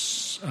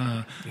McWalnuts,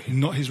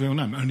 not his real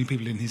name. Only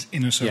people in his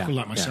inner circle,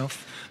 like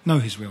myself, know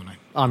his real name.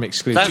 I'm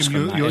excluded. That's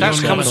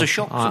come as a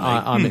shock for me.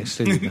 I'm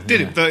excluded.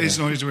 Did it? But it's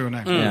not his real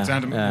name.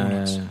 Xander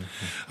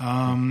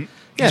McWalnuts.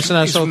 Yes, and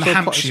I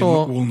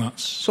saw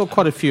Walnuts. Saw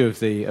quite a few of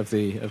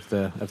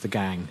the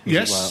gang.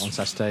 Yes, as well, on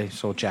Saturday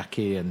saw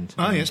Jackie and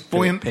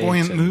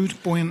buoyant mood.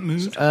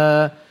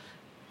 Yeah,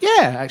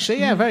 actually,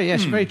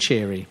 very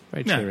cheery,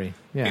 very cheery.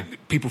 Yeah,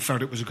 people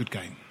felt it was a good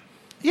game.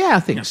 Yeah,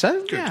 I think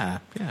so. Good. Yeah.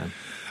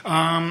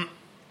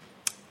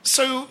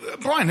 So,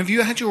 Brian, have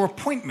you had your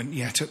appointment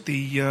yet at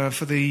the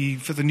for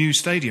the new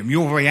stadium?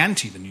 You're very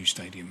anti the new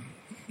stadium.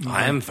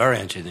 I am very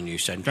anti the new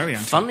stadium. Very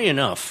anti. Funnily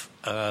enough,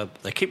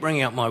 they keep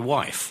ringing up my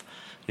wife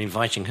and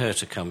inviting her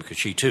to come because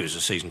she too is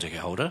a season ticket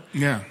holder.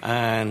 Yeah.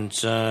 And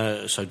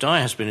so Di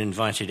has been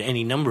invited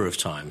any number of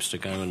times to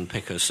go and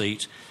pick her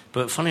seat,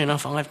 but funnily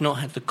enough, I've not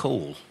had the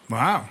call.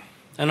 Wow.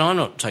 And I'm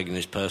not taking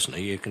this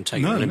personally. You can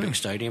take the Olympic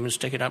Stadium and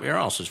stick it up your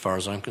arse, as far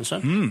as I'm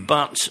concerned.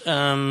 But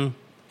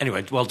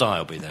anyway, Di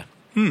will be there.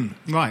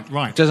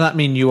 Right. Does that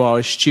mean you are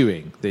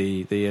eschewing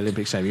the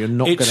Olympic Stadium? You're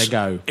not going to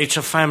go? It's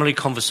a family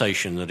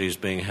conversation that is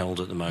being held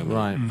at the moment.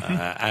 Right.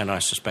 And I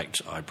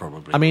suspect I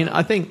probably... I mean,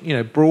 I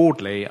think,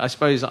 broadly, I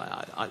suppose,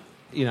 I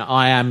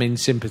am in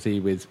sympathy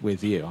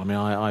with you. I mean,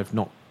 I've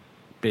not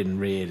been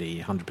really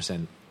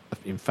 100%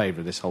 in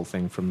favour of this whole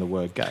thing from the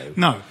word go.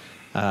 No.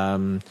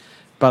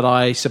 But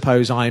I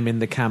suppose I'm in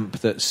the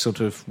camp that's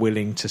sort of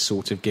willing to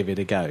sort of give it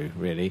a go,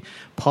 really.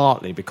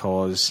 Partly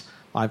because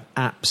I've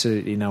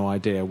absolutely no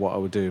idea what I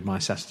would do with my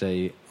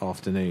Saturday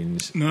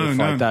afternoons if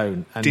I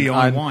don't. And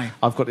DIY.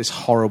 I've got this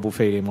horrible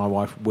feeling my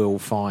wife will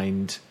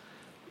find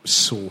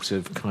sort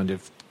of kind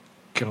of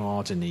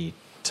garden-y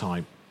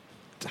type,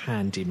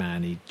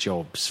 handyman-y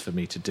jobs for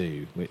me to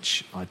do,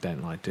 which I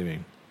don't like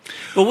doing.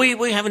 Well,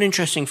 we have an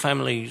interesting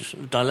family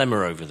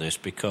dilemma over this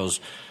because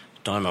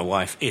Di, my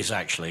wife, is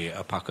actually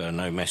a pucker,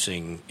 no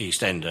messing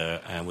East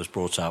Ender and was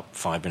brought up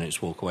 5 minutes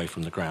walk away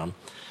from the ground.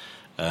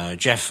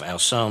 Jeff, our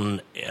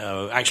son,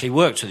 actually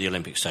worked at the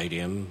Olympic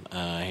Stadium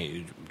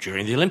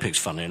during the Olympics,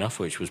 funnily enough,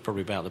 which was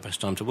probably about the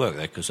best time to work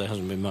there because there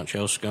hasn't been much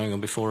else going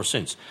on before or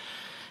since.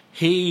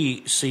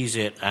 He sees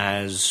it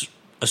as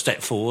a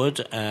step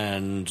forward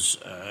and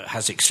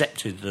has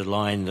accepted the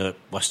line that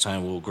West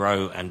Ham will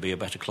grow and be a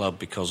better club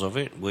because of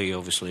it. We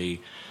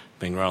obviously,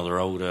 being rather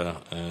older,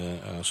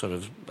 sort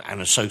of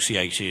and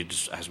associated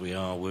as we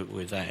are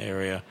with that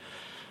area,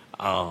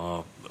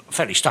 are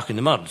fairly stuck in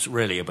the mud,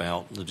 really,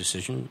 about the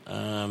decision.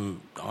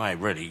 I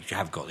really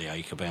have got the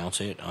ache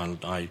about it.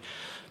 I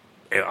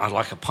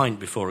like a pint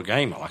before a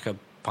game. I like a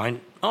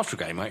pint after a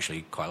game. I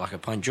actually quite like a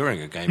pint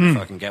during a game if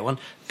I can get one.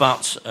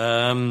 But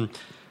I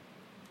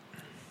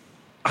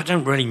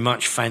don't really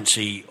much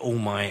fancy all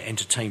my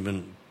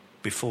entertainment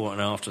before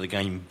and after the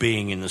game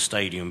being in the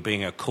stadium,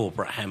 being a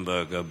corporate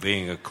hamburger,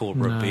 being a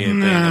corporate beer,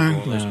 being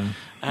all this.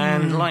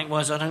 And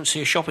likewise, I don't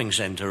see a shopping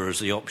centre as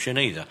the option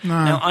either.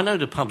 Now, I know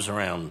the pubs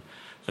around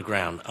the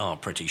ground are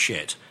pretty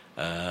shit,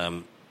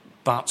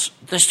 but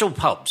they're still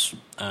pubs.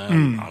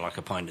 I like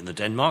a pint in the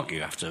Denmark.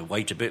 You have to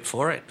wait a bit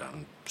for it,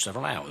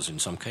 several hours in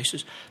some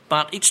cases.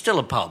 But it's still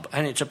a pub,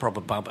 and it's a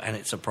proper pub, and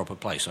it's a proper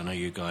place. I know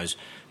you guys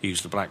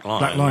use the Black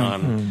Lion.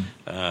 I'm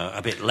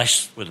a bit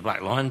less with the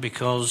Black Lion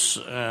because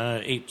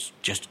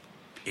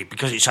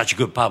because it's such a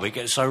good pub, it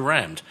gets so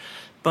rammed.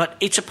 But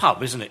it's a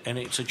pub, isn't it? And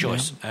it's a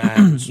choice.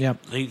 And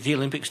the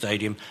Olympic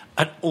Stadium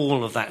and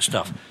all of that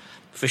stuff.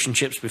 Fish and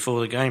chips before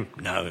the game?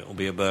 No, it will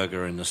be a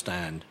burger in the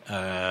stand.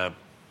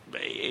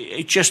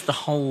 It's just the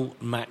whole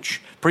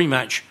match,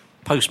 pre-match,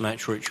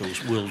 post-match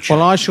rituals will change.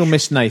 Well, I shall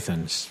miss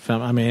Nathan's.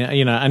 I mean,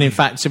 and in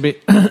fact, to be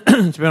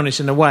honest,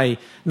 in a way,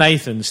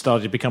 Nathan's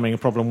started becoming a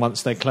problem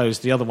once they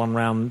closed the other one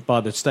round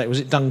by the state. Was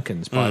it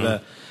Duncan's?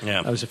 That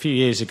was a few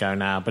years ago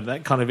now, but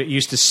that kind of, it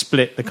used to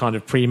split the kind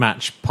of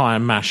pre-match pie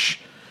and mash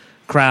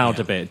crowd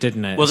a bit,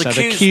 didn't it? Well,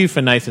 the queue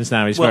for Nathan's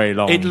now is very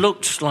long. It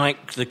looked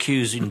like the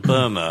queues in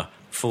Burma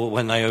for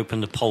when they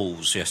opened the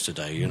polls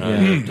yesterday.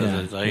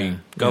 They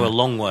go a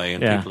long way,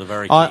 and people are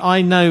very keen.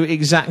 I know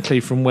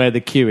exactly from where the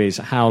queue is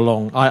how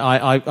long.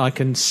 I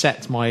can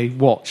set my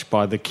watch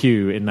by the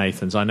queue in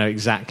Nathan's. I know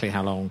exactly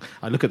how long.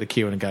 I look at the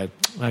queue and go,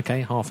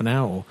 okay, half an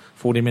hour or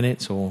 40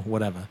 minutes or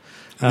whatever.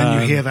 And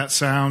then you hear that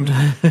sound,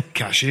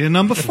 cashier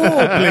number 4,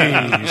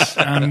 please,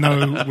 and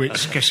know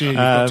which cashier you've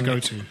got to go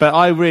to. But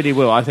I really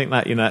will. I think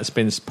that that's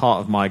been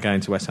part of my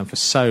going to West Ham for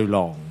so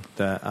long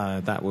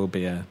that that will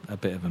be a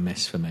bit of a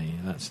miss for me.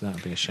 That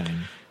would be a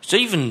shame. It's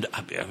even,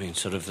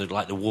 sort of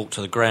like the walk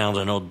to the ground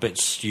and odd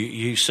bits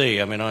you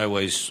see. I mean, I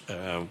always,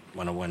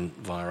 when I went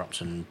via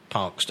Upton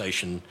Park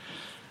Station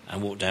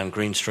and walked down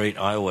Green Street,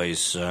 I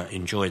always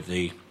enjoyed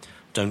the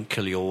 "Don't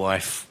kill your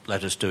wife,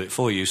 let us do it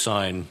for you"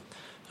 sign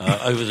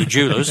over the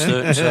jewellers.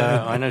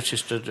 That I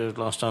noticed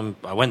last time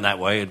I went that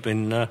way had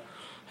been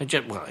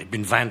It'd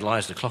been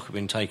vandalised. The clock had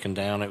been taken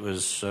down. It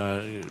was.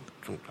 I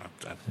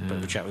had a bit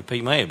of a chat with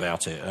Pete May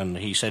about it, and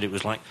he said it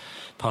was like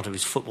part of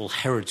his football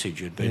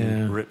heritage had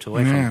been ripped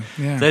away from him.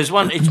 Yeah. There's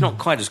one. It's not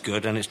quite as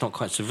good, and it's not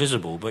quite so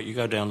visible. But you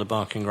go down the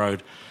Barking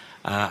Road,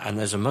 and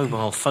there's a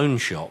mobile phone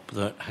shop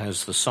that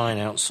has the sign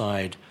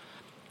outside: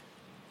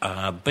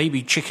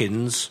 "Baby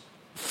chickens,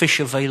 fish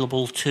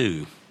available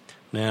too."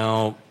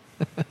 Now,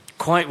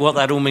 quite what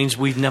that all means,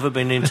 we've never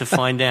been in to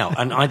find out,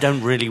 and I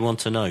don't really want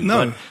to know.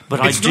 No, but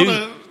I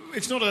do.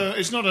 It's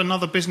not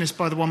another business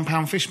by the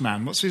 £1 fish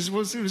man. Was it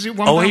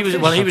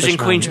 £1? He was in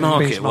Queen's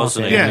Market,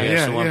 wasn't he?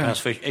 Yeah. The £1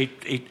 fish.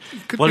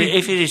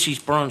 If it is, he's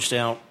branched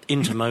out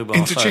into mobile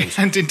phones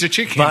and into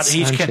chickens, but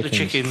he's kept the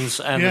chickens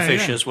and the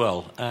fish as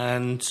well.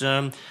 And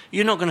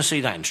you're not going to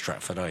see that in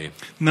Stratford, are you?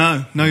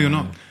 No, you're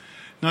not.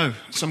 No,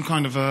 some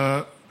kind of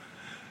a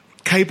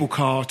cable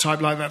car type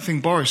like that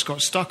thing Boris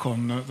got stuck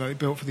on that they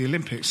built for the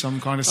Olympics.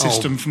 Some kind of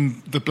system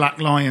from the Black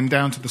Lion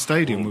down to the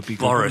stadium would be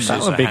good. Boris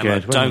is a hammer.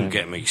 Don't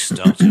get me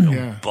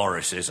started.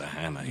 Boris is a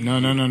hammer. No.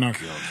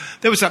 God.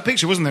 There was that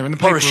picture, wasn't there? In the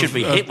Boris should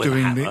be hit with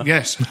a hammer.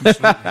 Yes,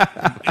 absolutely.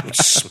 It would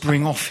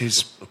spring off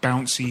his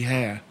bouncy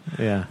hair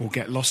or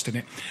get lost in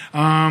it.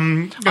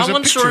 I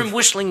once saw him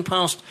whistling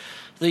past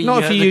the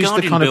Not if you use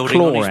the kind of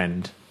claw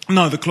end.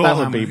 No, the claw that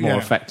hammer. That would be more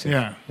effective.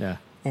 Yeah.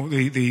 Or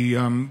the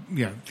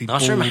I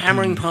saw him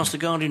hammering past the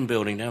Guardian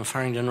building down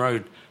Farringdon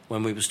Road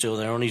when we were still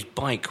there on his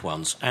bike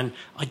once, and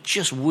I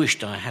just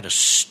wished I had a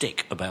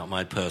stick about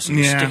my person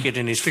to stick it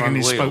in his front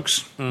wheel.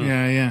 Spokes.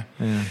 Yeah.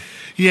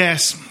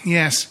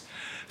 Yes.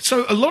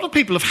 So a lot of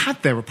people have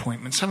had their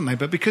appointments, haven't they?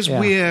 But because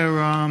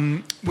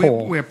we're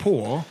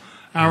poor,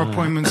 our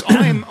appointments.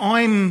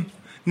 I'm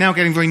now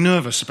getting very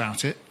nervous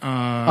about it.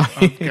 I'm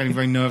getting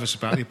very nervous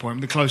about the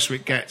appointment. The closer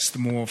it gets, the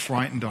more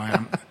frightened I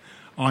am.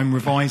 I'm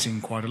revising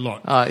quite a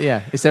lot.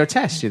 Is there a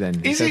test then?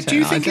 Do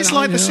you think it's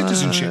like the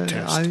citizenship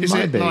test? Is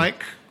it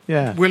like...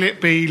 Yeah. Will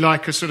it be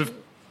like a sort of...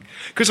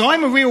 Because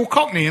I'm a real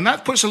Cockney, and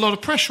that puts a lot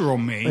of pressure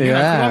on me.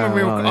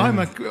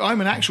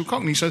 I'm an actual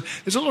Cockney, so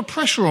there's a lot of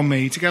pressure on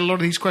me to get a lot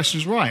of these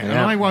questions right, and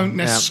I won't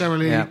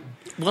necessarily... Yeah.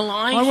 Well,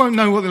 I won't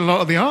know what a lot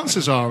of the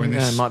answers are in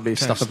this. It might be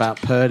test. Stuff about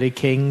pearly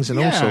kings and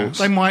all sorts.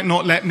 They might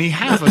not let me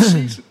have a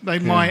season. There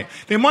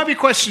might be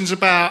questions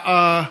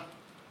about...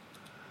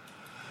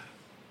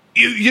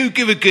 You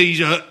give a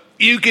geezer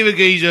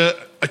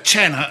a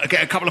tenner to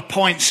get a couple of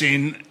pints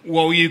in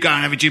while you go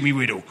and have a Jimmy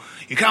Riddle.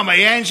 You come,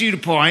 he hands you the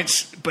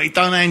pints, but he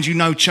don't hand you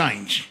no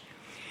change.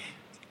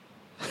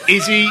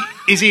 Is he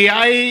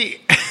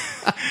A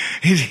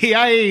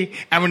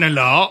having a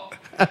lark?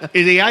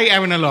 Is he A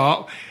having a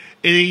lark?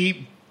 Is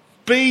he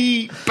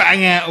B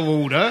bang out of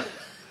order?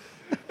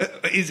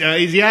 Is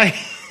he A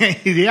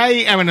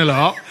having a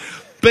lark?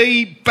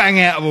 B bang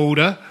out of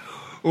order?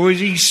 Or is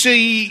he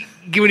C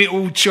giving it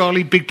all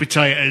Charlie Big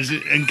Potatoes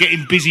and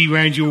getting busy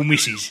round your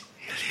missus?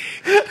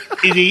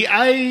 Is he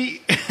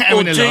A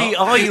or D,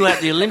 are you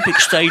at the Olympic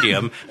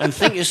Stadium and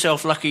think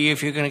yourself lucky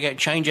if you're going to get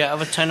change out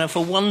of a tenner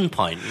for one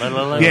pint?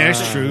 Yeah,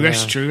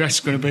 that's true. That's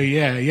going to be,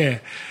 yeah.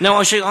 No,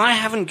 I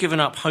haven't given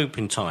up hope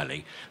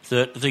entirely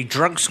that the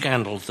drug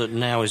scandal that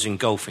now is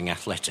engulfing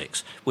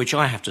athletics, which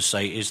I have to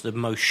say is the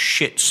most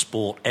shit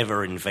sport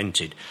ever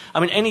invented. I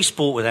mean, any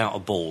sport without a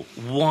ball,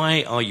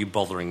 why are you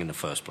bothering in the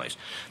first place?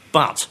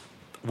 But...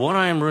 what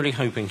I am really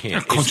hoping here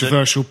is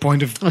controversial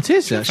point of... It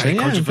is, actually.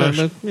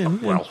 Controversial.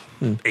 Well,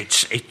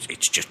 it's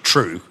just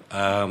true.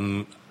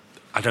 I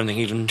don't think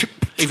even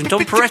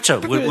Don Peretta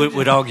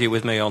would argue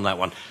with me on that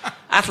one.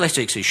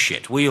 Athletics is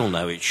shit. We all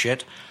know it's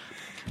shit.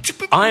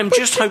 I am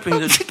just hoping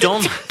that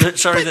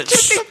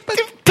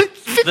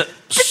that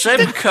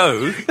Seb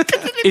Coe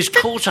is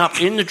caught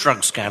up in the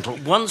drug scandal.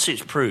 Once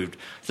it's proved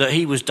that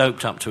he was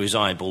doped up to his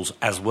eyeballs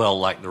as well,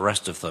 like the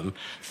rest of them,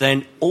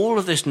 then all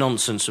of this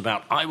nonsense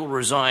about I will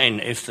resign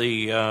if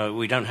we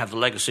don't have the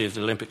legacy of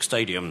the Olympic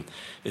Stadium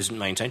isn't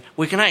maintained,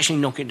 we can actually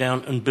knock it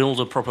down and build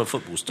a proper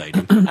football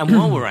stadium. And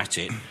while we're at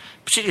it,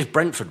 particularly if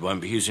Brentford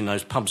won't be using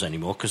those pubs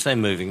anymore because they're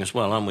moving as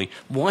well, aren't we?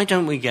 Why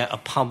don't we get a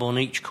pub on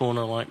each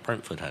corner like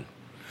Brentford had?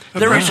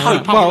 There is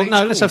hope. Well,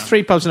 no, let's have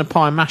 3 pubs and a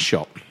pie and mash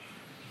shop.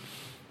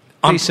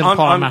 I'm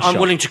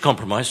willing to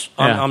compromise.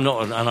 I'm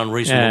not an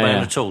unreasonable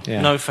man at all.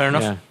 Yeah. No, fair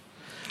enough. Yeah.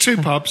 2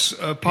 pubs,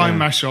 a pie and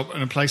mash shop,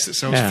 and a place that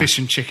sells fish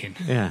and chicken.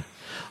 Yeah.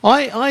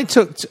 I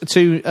took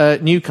 2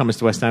 newcomers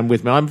to West Ham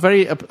with me. I'm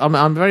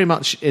very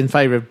much in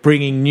favour of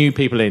bringing new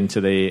people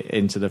into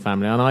the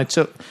family. And I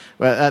took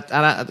at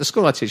the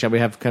school I teach, we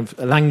have kind of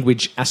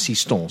language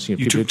assistants. You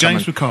took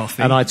James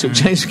McCarthy, and I took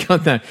James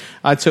McCarthy. No,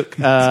 I took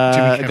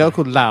a girl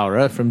called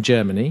Laura from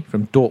Germany,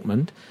 from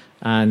Dortmund.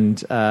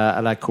 And a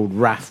lad called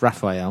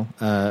Raphael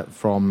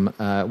from...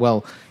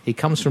 he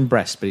comes from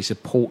Brest, but he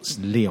supports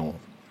Lyon.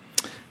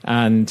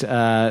 And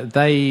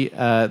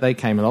they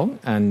came along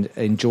and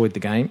enjoyed the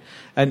game.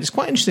 And it's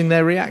quite interesting,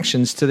 their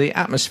reactions to the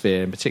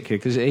atmosphere in particular,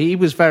 because he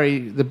was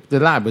the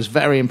lad was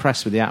very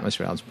impressed with the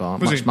atmosphere at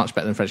Alsbar, much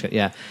better than French.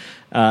 Yeah.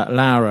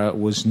 Laura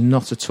was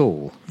not at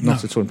all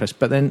impressed.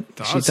 But then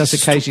she does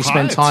occasionally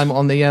spend time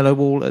on the yellow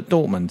wall at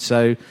Dortmund.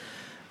 So...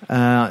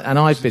 And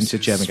I've been to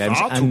German games,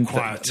 and they've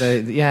got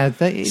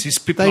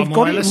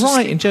it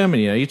right in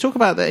Germany. You talk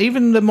about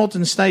even the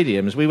modern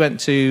stadiums. We went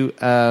to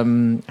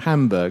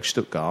Hamburg,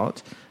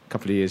 Stuttgart, a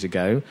couple of years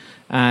ago,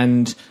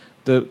 and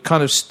the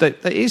kind of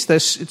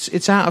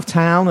it's out of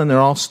town, and there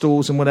are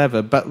stalls and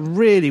whatever, but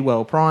really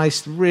well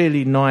priced,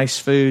 really nice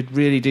food,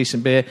 really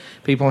decent beer.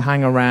 People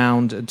hang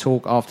around and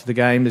talk after the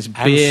game. There's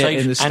beer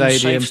in the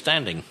stadium,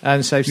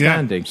 and safe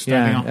standing.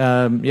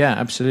 Yeah,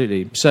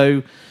 absolutely.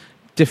 So.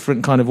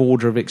 Different kind of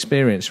order of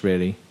experience,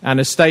 really, and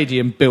a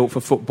stadium built for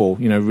football.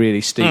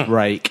 Really steep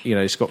rake.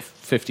 It's got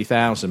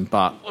 50,000,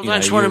 but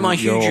that's one of my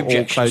huge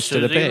objections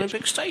to the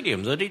Olympic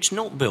Stadium, that it's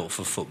not built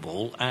for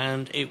football,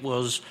 and it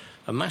was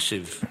a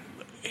massive,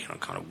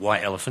 kind of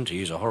white elephant, to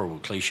use a horrible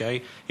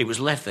cliche. It was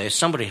left there.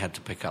 Somebody had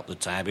to pick up the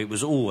tab. It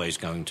was always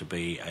going to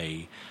be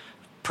a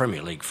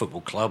Premier League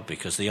football club,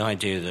 because the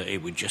idea that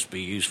it would just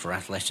be used for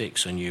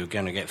athletics and you're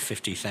going to get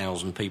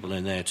 50,000 people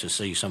in there to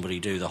see somebody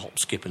do the hop,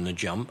 skip and the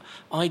jump,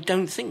 I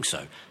don't think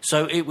so.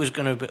 So it was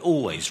going to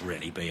always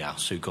really be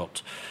us who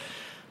got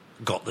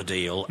the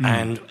deal.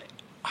 And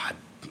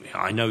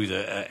I know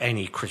that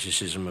any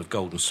criticism of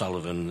Golden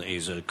Sullivan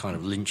is a kind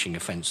of lynching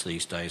offence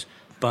these days,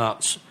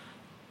 but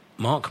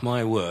mark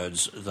my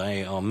words,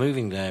 they are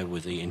moving there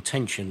with the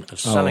intention of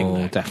selling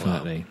that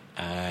definitely. Club.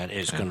 And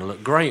it's going to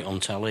look great on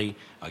telly.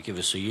 I give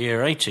us a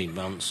year, 18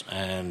 months,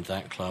 and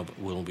that club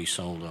will be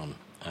sold on.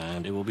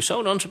 And it will be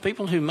sold on to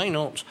people who may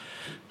not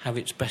have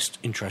its best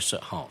interests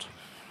at heart.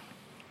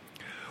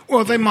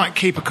 Well, they might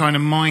keep a kind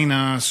of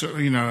minor, a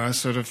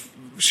sort of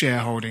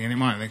shareholding, and it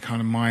might be a kind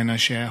of minor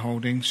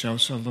shareholding, sell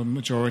the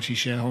majority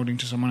shareholding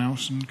to someone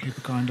else, and keep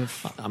a kind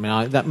of. I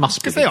mean, that must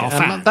be because they are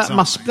fans. But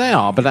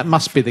that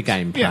must be the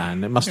game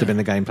plan. It must have been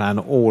the game plan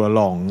all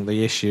along.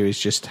 The issue is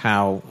just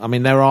how. I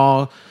mean, there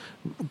are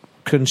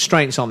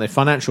constraints on there,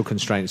 financial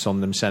constraints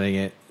on them selling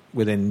it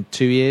within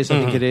 2 years.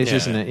 I think it is,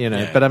 isn't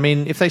it? But I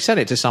mean, if they sell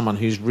it to someone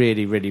who's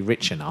really, really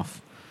rich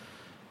enough,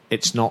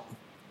 it's not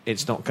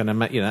going to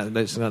make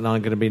it's not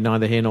going to be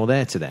neither here nor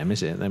there to them,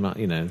 is it? They might,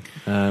 no,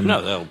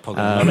 they'll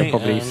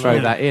probably throw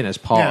that in as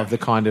part of the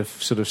kind of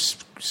sort of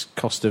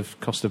cost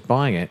of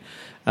buying it.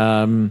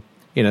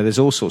 There's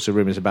all sorts of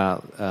rumours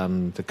about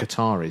the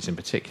Qataris in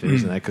particular,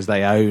 isn't there? Because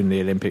they own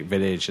the Olympic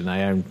Village and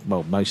they own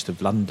most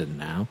of London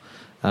now.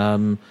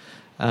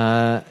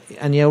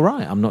 And you're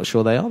right. I'm not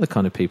sure they are the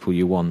kind of people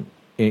you want.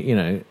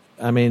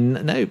 I mean,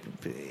 no.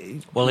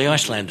 Well, the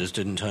Icelanders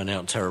didn't turn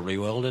out terribly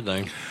well, did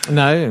they?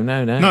 No.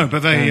 No,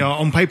 but they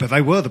on paper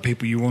they were the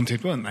people you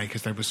wanted, weren't they?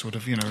 Because they were sort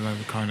of, they were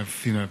kind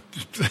of,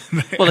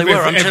 well, they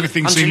were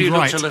until you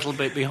looked a little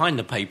bit behind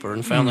the paper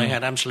and found they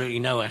had absolutely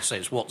no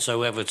assets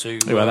whatsoever to.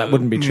 Well, that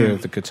wouldn't be true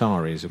of the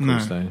Qataris, of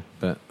course, though.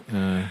 But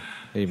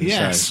even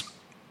so.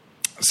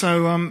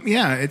 So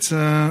it's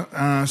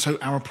so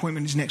our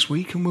appointment is next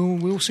week,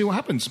 and we'll see what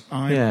happens.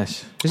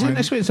 Is it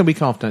next week? It's the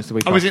week after. It's the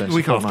week after. Is it the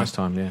week after? Nice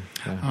time,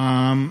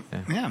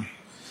 yeah.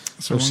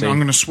 So I'm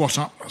going to swat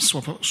up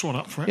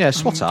for it. Yeah,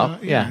 swat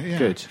up.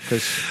 Good.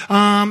 So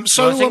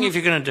I think if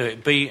you're going to do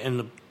it, be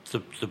in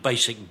the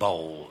basic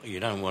bowl. You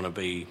don't want to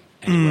be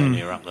anywhere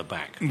near up the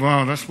back.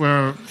 Well, that's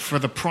where for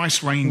the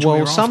price range.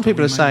 Well, some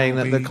people are saying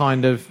that the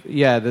kind of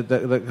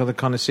the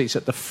kind of seats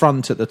at the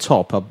front at the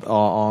top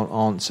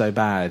aren't so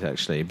bad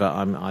actually. But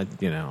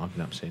I've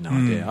absolutely no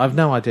idea. I've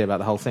no idea about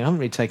the whole thing. I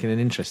haven't really taken an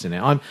interest in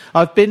it.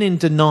 I've been in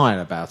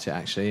denial about it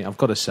actually. I've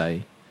got to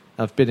say,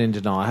 I've been in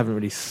denial. I haven't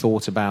really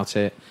thought about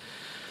it.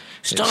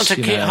 Starting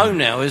to get home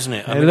now, isn't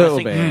it? I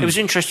think it was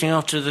interesting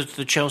after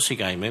the Chelsea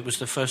game. It was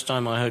the first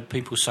time I heard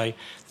people say,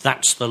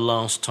 that's the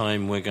last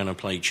time we're going to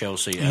play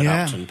Chelsea at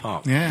Upton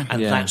Park. Yeah.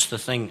 And that's the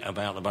thing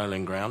about the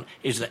Bowling Ground,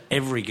 is that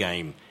every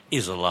game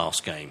is a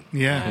last game.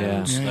 Yeah.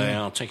 And they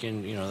are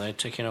ticking, they're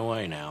ticking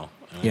away now.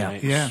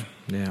 Yeah.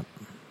 Yeah.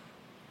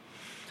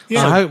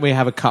 I hope we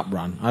have a cup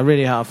run. I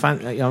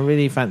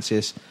really fancy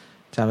us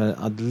to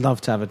have I'd love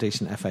to have a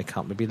decent FA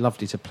Cup. It'd be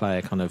lovely to play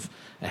a kind of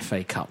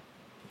FA Cup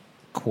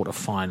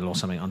quarter-final or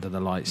something under the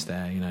lights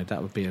there.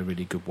 That would be a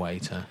really good way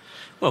to.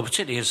 Well,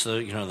 particularly as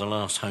the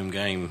last home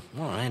game.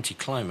 Well, an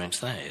anticlimax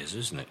that is,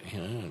 isn't it?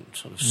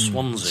 Sort of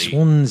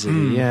Swansea.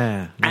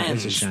 Yeah, that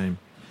is a shame.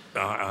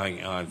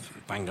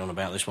 I've banged on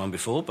about this one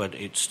before, but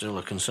it's still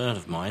a concern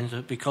of mine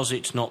that because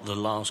it's not the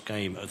last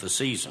game of the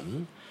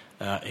season,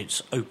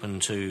 it's open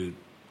to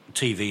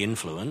TV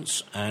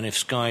influence, and if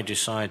Sky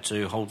decide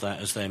to hold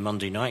that as their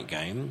Monday night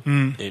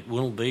game, it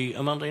will be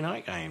a Monday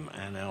night game,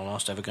 and our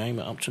last ever game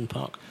at Upton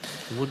Park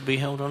would be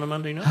held on a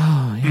Monday night.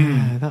 Oh,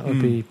 yeah, that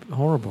would be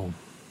horrible.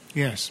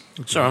 Yes.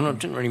 Sorry, I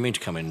didn't really mean to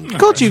come in.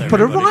 God, you've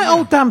put a right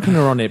old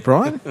dampener on it,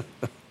 Brian.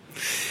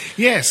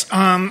 Yes.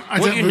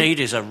 What you need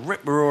is a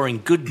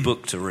rip-roaring good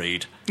book to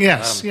read.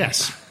 Yes.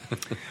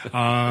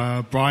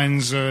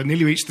 Brian's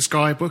Nearly Reached the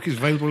Sky book is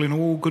available in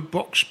all good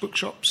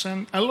bookshops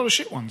and a lot of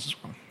shit ones as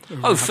well.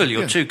 Oh, Phil,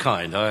 you're too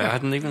kind. I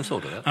hadn't even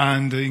thought of that.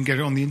 And you can get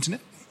it on the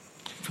internet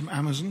from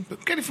Amazon,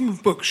 but get it from a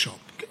bookshop.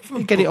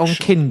 Get it on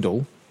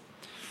Kindle.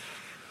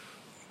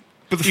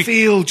 But the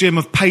feel, Jim,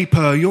 of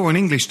paper, you're an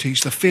English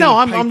teacher, the feel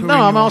of paper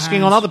I'm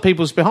asking hands. on other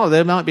people's behalf.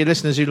 There might be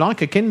listeners who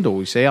like a Kindle,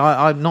 you see.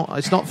 I'm not.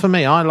 It's not for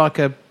me. I like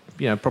a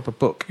proper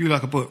book. You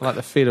like a book? I like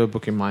the feel of a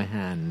book in my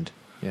hand,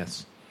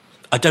 yes.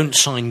 I don't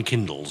sign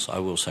Kindles, I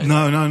will say.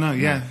 No,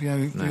 yeah.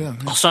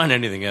 I'll sign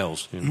anything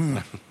else.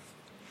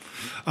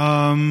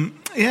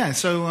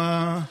 So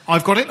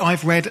I've got it.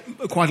 I've read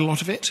quite a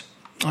lot of it.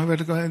 I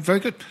read it, very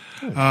good.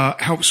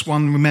 Helps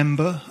one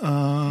remember,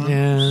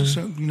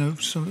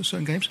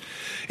 certain games.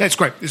 Yeah, it's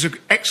great. It's an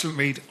excellent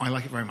read. I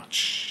like it very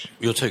much.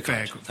 You're too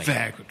very good.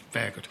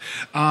 Very good.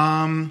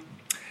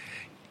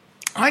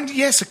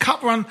 Yes, a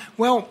cup run.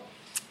 Well,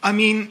 I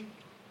mean,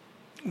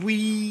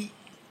 we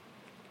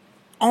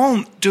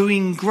aren't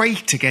doing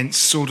great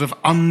against sort of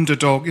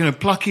underdog,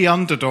 plucky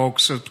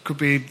underdogs. Could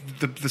be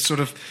the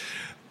sort of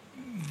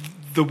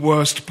the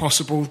worst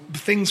possible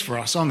things for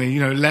us, aren't they?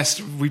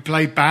 Leicester, we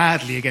played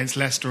badly against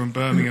Leicester and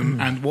Birmingham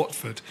and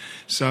Watford.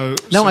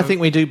 I think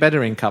we do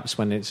better in cups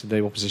when it's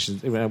the opposition,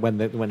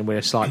 when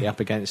we're slightly up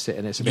against it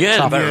and it's a bit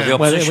tough. The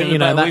opposition.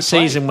 That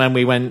season when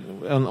we went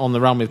on the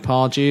run with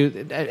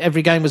Pardew,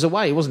 every game was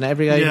away, wasn't it?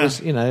 Every game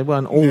was, it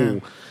weren't all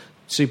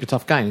super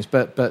tough games,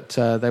 but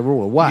they were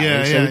all away.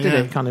 We did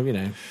it kind of,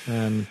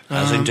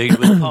 as indeed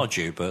with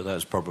Pardew, but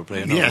that's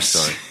probably another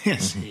story.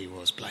 Yes, he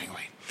was playing away.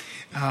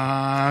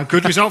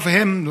 Good result for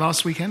him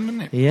last weekend,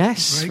 wasn't it?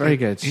 Yes, very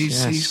good. He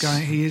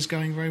is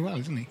going very well,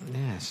 isn't he?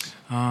 Yes.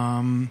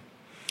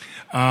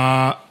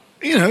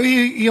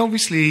 He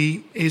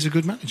obviously is a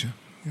good manager.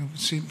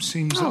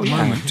 Seems at the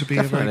moment to be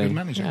a very good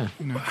manager.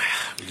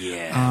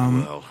 Yeah.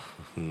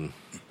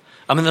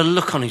 I mean, the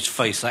look on his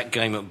face, that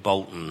game at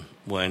Bolton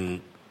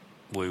when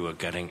we were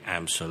getting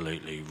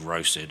absolutely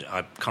roasted.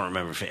 I can't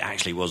remember if it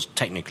actually was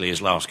technically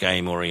his last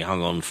game or he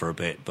hung on for a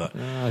bit, but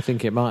I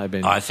think it might have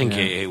been. I think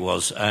it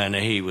was, and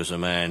he was a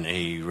man.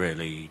 He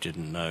really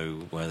didn't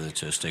know whether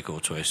to stick or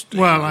twist.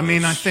 Well, I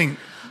think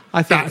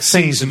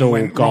things had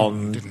all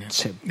gone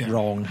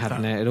wrong,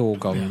 hadn't it? It had all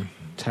gone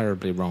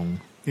terribly wrong.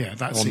 Yeah,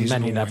 that on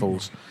season many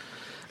levels.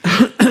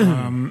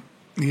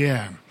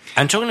 Yeah.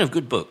 And talking of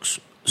good books,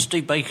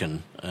 Steve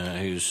Bacon,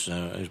 whose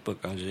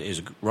book is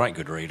a right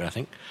good read, I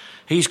think.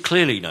 He's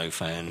clearly no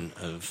fan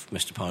of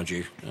Mr.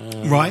 Pardew.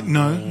 Right,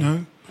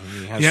 no.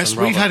 Yes,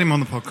 we've had him on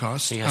the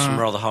podcast. He has some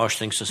rather harsh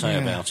things to say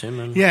about him.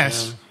 And,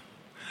 yes.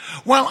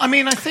 Well, I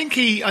mean, I think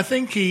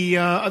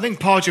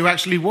Pardew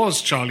actually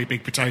was Charlie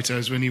Big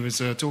Potatoes when he was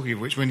talking of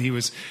which, when he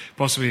was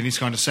possibly in his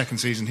kind of second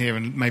season here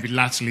and maybe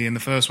latterly in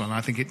the first one.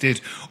 I think it did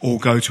all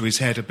go to his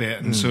head a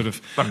bit and sort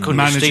of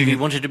managing. Stevie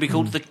wanted to be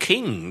called the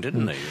King,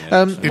 didn't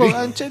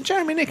he?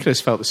 Jeremy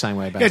Nicholas felt the same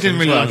way about it. Yeah, didn't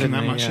really like him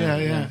that much.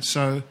 Yeah.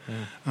 So,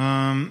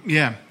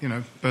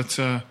 but.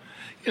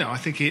 I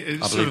think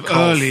it's sort of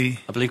early.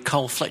 I believe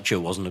Carl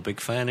Fletcher wasn't a big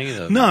fan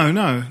either.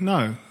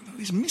 No.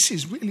 His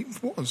missus really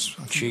was,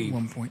 I think, at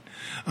one point.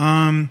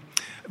 I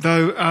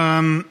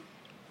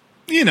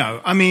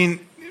mean,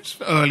 it's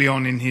early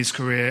on in his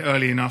career,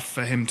 early enough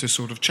for him to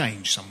sort of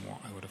change somewhat,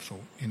 I would have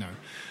thought,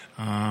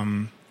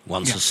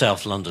 Once a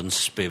South London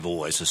spiv,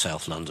 always a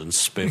South London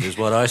spiv, is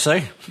what I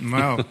say.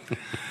 Well,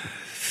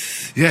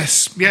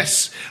 yes.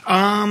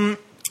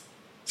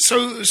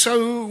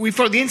 So we've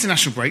got the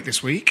international break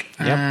this week,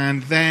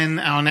 and then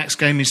our next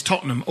game is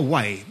Tottenham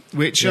away,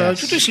 which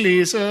traditionally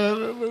is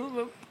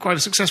quite a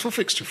successul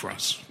fixture for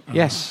us.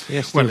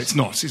 Yes. Well, it's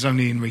not. It's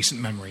only in recent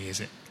memory, is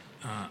it?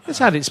 It's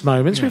had its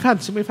moments. Yeah.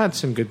 We've had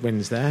some good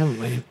wins there, haven't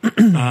we?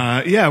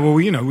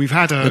 We've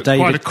had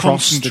quite a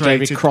concentrated... The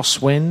David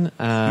Cross win.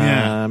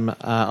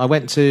 I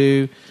went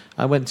to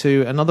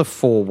another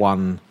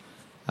 4-1.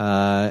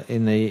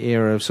 In the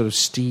era of sort of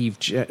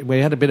we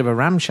had a bit of a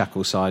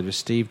ramshackle side with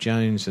Steve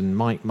Jones and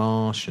Mike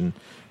Marsh and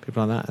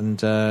people like that,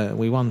 and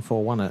we won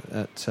 4-1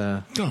 at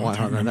White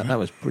Hart Lane. That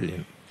was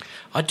brilliant.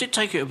 I did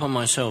take it upon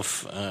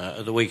myself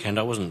at the weekend.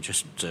 I wasn't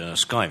just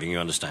skiving, you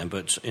understand,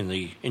 but in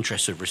the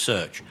interest of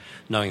research,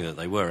 knowing that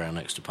they were our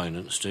next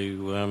opponents,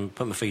 to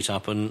put my feet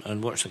up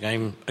and watch the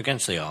game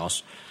against the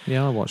Arse.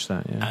 Yeah, I watched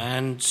that, yeah.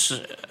 And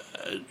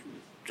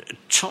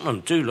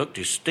Tottenham do look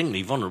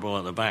distinctly vulnerable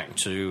at the back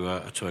to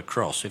a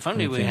cross. If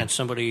only we had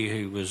somebody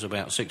who was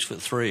about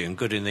 6'3" and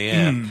good in the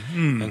air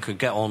and could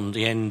get on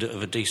the end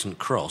of a decent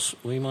cross,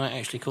 we might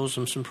actually cause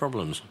them some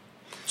problems.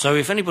 So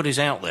if anybody's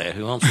out there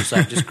who answers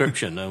that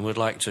description and would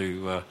like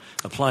to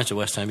apply to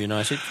West Ham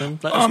United, then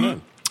let us know.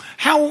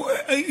 How,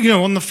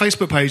 on the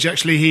Facebook page,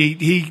 actually,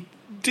 he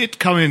did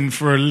come in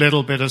for a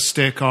little bit of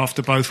stick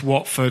after both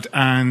Watford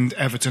and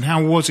Everton.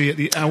 How was he at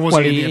the?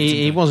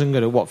 He wasn't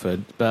good at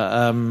Watford, but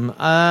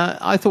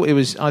I thought he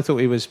was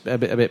a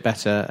bit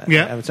better.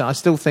 Yeah. At Everton. I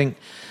still think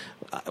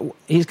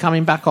he's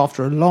coming back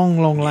after a long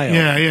layoff.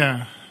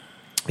 Yeah.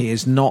 He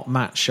is not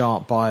match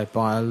sharp by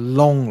a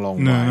long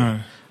way. No.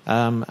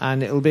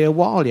 And it'll be a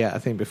while yet, I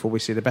think, before we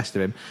see the best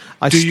of him.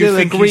 I still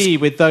agree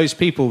with those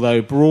people,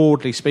 though,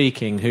 broadly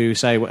speaking, who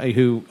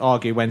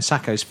argue when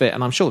Sakho's fit,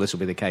 and I'm sure this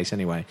will be the case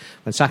anyway.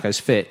 When Sakho's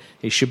fit,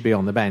 he should be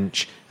on the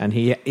bench, and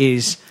he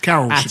is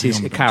Carroll,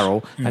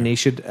 and he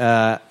should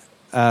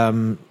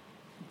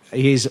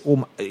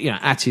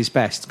at his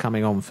best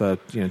coming on for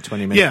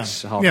 20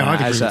 minutes, half an hour,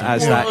 as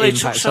that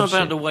it's impact. also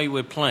about the way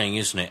we're playing,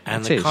 isn't it?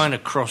 And the kind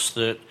of cross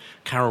that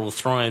Carroll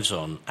thrives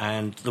on,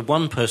 and the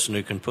one person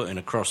who can put in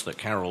a cross that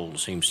Carroll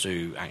seems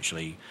to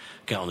actually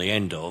get on the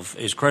end of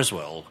is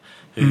Creswell,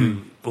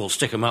 who will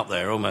stick them up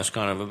there, almost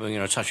kind of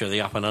a touch of the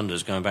up and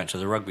unders, going back to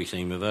the rugby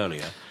theme of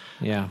earlier.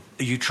 Yeah,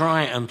 you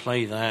try and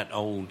play that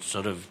old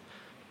sort of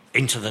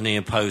into the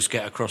near post,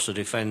 get across the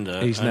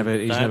defender. He's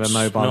never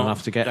mobile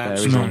enough to get there.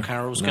 That's not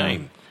Carroll's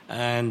game,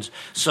 and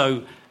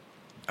so.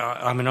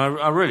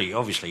 I really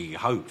obviously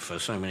hope for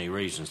so many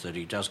reasons that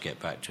he does get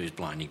back to his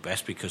blinding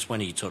best, because when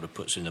he sort of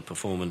puts in the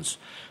performance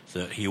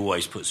that he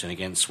always puts in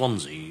against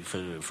Swansea,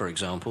 for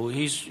example,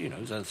 he's,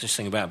 this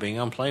thing about being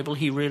unplayable,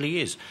 he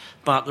really is.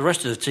 But the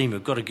rest of the team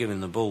have got to give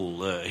him the ball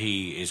that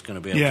he is going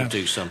to be able to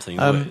do something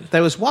with.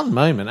 There was one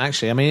moment,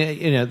 actually. I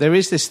mean, there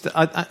is this...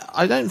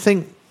 I don't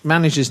think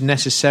managers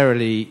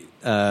necessarily...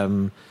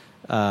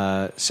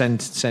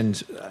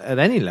 send at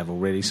any level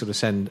really sort of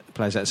send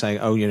players out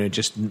saying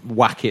just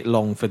whack it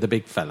long for the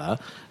big fella,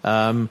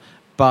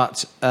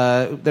 but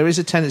there is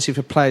a tendency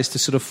for players to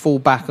sort of fall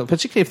back,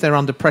 particularly if they're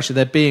under pressure,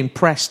 they're being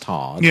pressed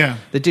hard.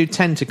 They do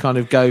tend to kind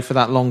of go for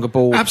that longer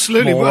ball.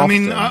 Absolutely. Well,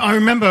 often. I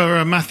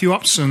remember Matthew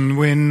Upson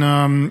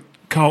when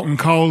Carlton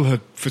Cole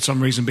had, for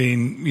some reason,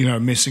 been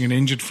missing and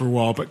injured for a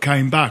while, but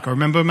came back. I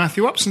remember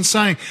Matthew Upson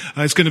saying,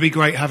 it's going to be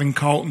great having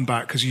Carlton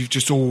back because you've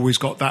just always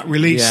got that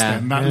release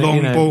then, that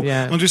long ball.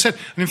 And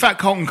in fact,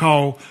 Carlton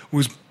Cole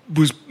was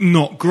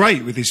not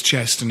great with his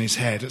chest and his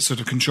head at sort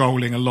of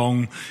controlling a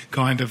long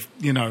kind of,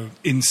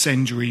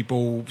 incendiary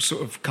ball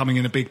sort of coming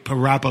in a big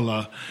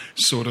parabola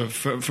sort of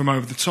from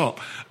over the top.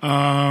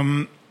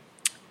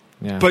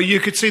 But you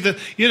could see that,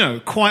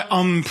 quite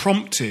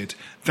unprompted,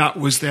 that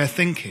was their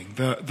thinking.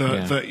 That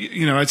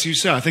as you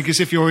say, I think as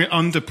if you're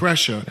under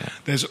pressure,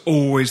 there's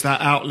always that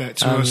outlet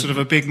to a sort of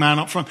a big man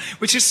up front,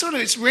 which is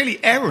it's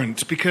really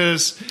errant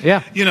because,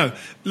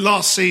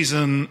 last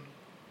season,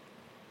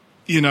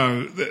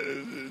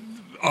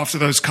 after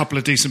those couple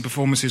of decent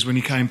performances when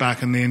he came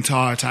back and the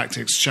entire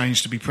tactics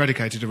changed to be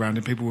predicated around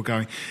him, people were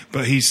going,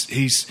 but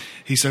he's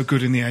so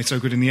good in the air, so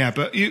good in the air.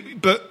 But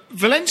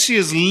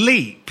Valencia's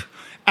leap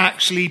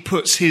actually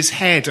puts his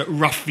head at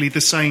roughly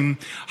the same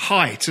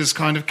height as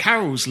kind of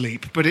Carroll's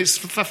leap, but it's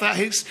the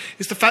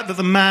fact that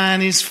the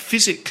man is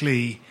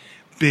physically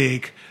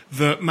big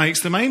that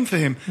makes them aim for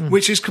him,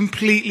 which is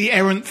completely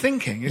errant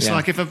thinking. It's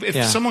like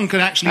if someone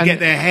can actually get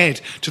their head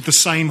to the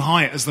same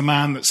height as the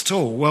man that's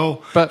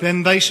tall,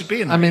 then they should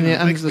be in that.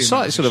 The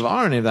slight sort of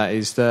irony of that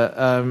is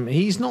that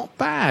he's not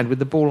bad with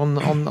the ball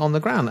on the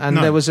ground, and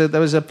there was a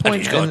point. And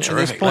he's got a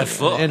terrific left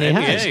foot, and he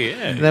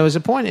has. There was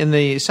a point in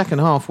the second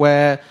half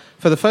where,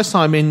 for the first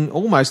time in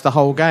almost the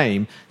whole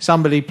game,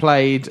 somebody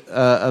played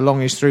a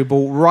longish through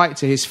ball right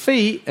to his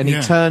feet, and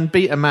he turned,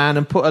 beat a man,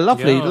 and put a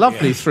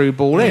lovely through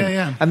ball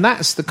in. And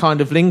that's the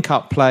kind of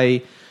link-up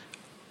play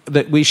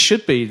that we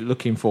should be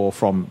looking for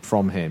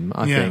from him.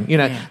 I think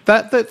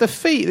that the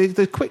feet,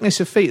 the quickness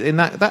of feet in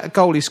that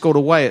goal he scored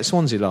away at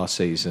Swansea last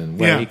season,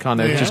 where he kind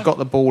of just got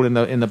the ball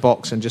in the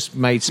box and just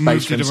made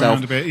space for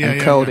himself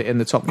and curled it in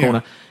the top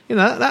corner.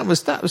 That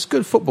was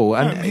good football,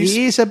 and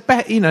he is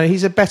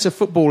he's a better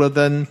footballer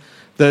than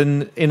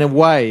in a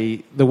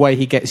way the way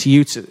he gets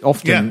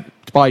often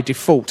by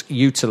default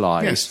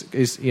utilised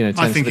is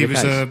I think he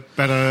was a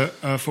better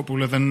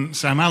footballer than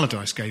Sam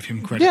Allardyce gave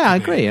him credit. I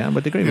agree. I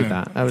would agree with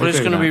that. But it's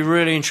going to be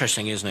really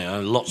interesting, isn't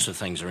it? Lots of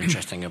things are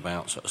interesting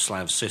about sort of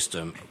Slav's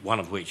system. One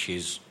of which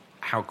is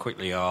how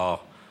quickly our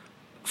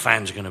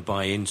fans are going to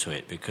buy into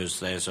it,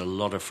 because there's a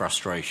lot of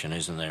frustration,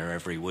 isn't there,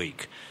 every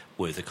week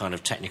with the kind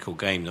of technical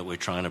game that we're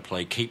trying to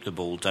play. Keep the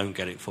ball, don't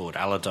get it forward.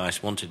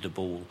 Allardyce wanted the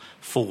ball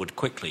forward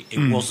quickly.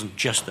 It wasn't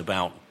just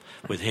about,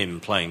 with him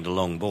playing the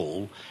long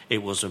ball,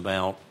 it was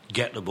about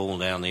get the ball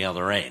down the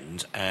other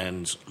end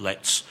and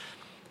let's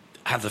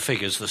have the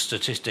figures, the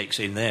statistics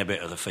in their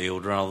bit of the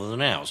field rather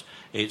than ours.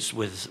 It's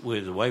with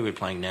the way we're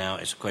playing now,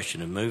 it's a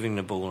question of moving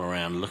the ball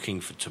around,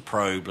 looking to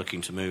probe, looking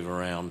to move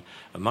around,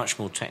 a much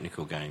more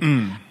technical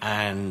game.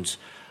 And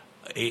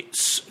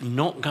it's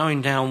not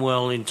going down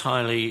well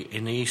entirely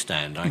in the East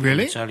End, I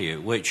can tell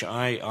you, which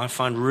I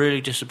find really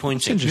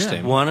disappointing. It's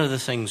interesting. One of the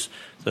things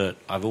that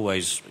I've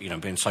always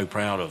been so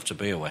proud of to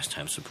be a West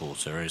Ham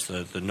supporter is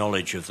the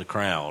knowledge of the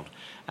crowd,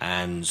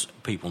 and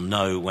people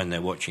know when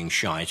they're watching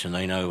shite and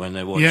they know when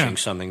they're watching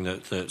something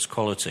that's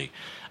quality.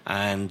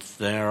 And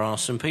there are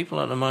some people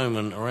at the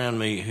moment around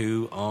me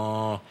who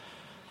are,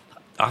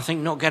 I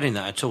think, not getting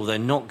that at all. They're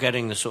not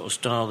getting the sort of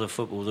style of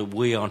football that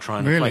we are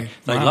trying to play.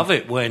 They love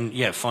it when,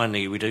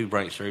 finally we do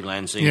break through.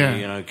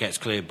 Lanzini, gets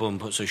clear, boom,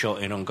 puts a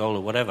shot in on goal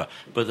or whatever.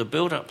 But the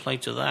build-up play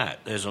to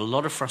that, there's a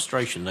lot of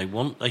frustration.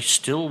 They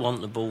still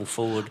want the ball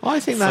forward. I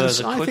think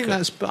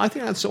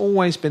that's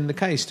always been the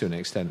case to an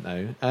extent,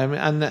 though.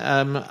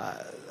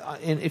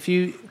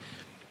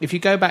 If you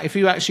go back, if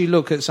you actually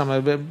look at some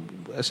of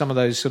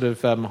those sort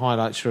of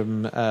highlights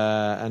from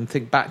and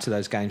think back to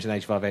those games in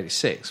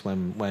 85-86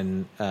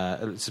 when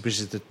which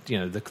is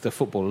the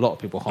football a lot of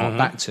people hark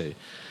back to,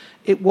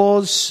 it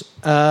was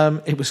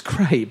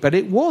great, but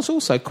it was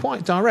also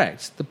quite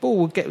direct. The ball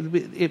would get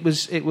it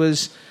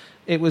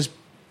was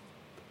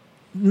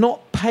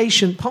not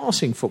patient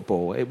passing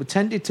football. We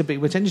tended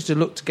to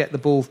look to get the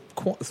ball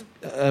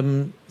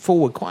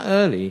forward quite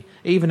early,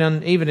 even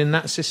in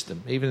that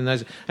system, even in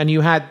those. And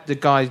you had the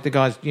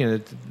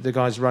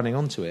guys running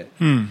onto it.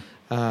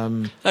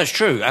 That's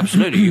true,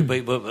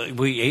 absolutely. but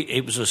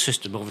it was a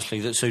system,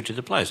 obviously, that suited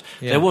the players.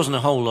 Yeah. There wasn't a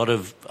whole lot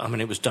of. I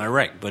mean, it was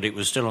direct, but it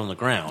was still on the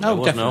ground. There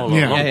wasn't definitely.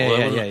 A whole lot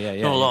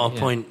not a lot of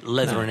point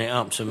leathering it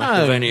up to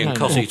McAvenny and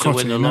Cossey to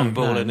win the long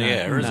ball in the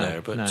air, is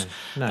there? But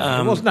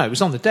it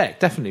was on the deck,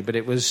 definitely, but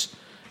it was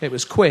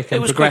quick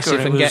and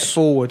progressive and get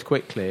forward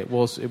quickly. It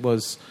was.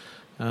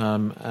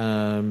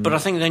 But I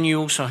think then you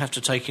also have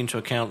to take into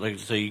account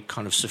the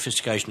kind of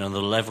sophistication and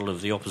the level of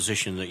the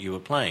opposition that you were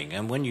playing.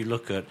 And when you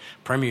look at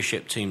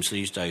Premiership teams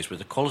these days, with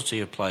the quality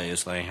of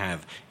players they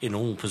have in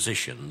all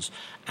positions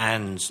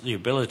and the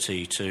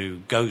ability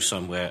to go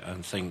somewhere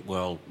and think,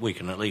 well, we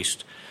can at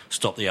least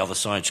stop the other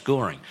side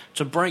scoring.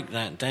 To break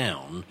that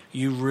down,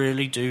 you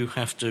really do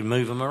have to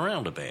move them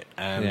around a bit.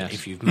 And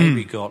if you've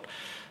maybe got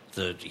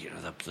the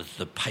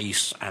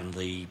pace and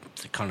the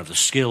kind of the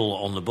skill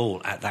on the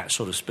ball at that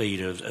sort of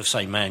speed of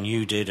say Man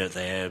U did at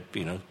their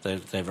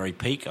very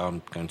peak.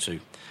 I'm going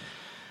to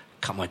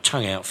cut my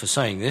tongue out for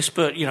saying this,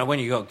 but when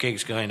you got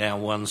Giggs going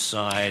down one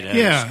side and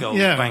Scholes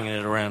banging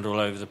it around all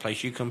over the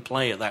place, you can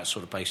play at that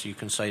sort of pace. You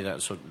can play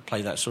that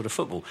sort of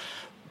football.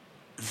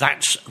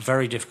 That's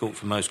very difficult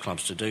for most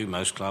clubs to do.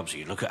 Most clubs,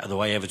 you look at the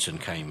way Everton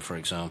came, for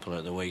example,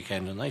 at the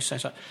weekend, and they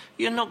set up.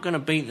 You're not going to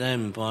beat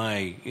them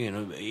by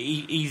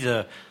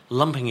either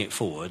lumping it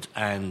forward,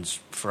 and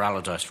for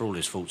Allardyce, for all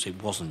his faults,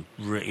 it wasn't.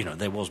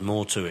 There was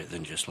more to it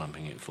than just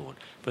lumping it forward.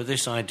 But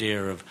this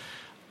idea of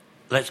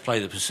let's play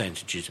the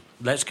percentages,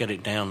 let's get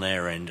it down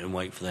their end, and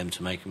wait for them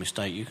to make a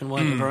mistake. You can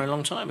wait a very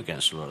long time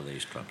against a lot of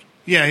these clubs.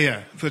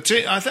 Yeah. But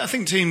I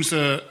think teams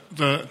that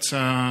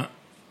are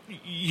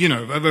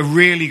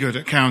really good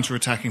at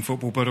counter-attacking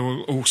football, but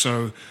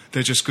also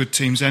they're just good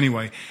teams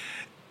anyway.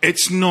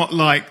 It's not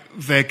like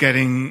they're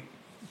getting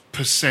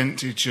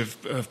percentage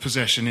of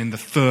possession in the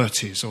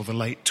 30s or the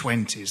late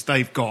 20s.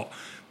 They've got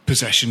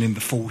possession in the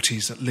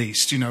 40s at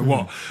least.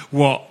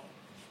 What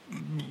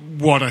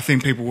I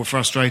think people were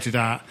frustrated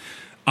at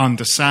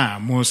under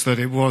Sam was that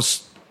it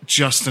was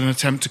just an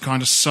attempt to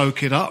kind of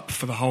soak it up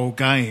for the whole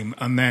game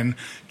and then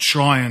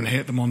try and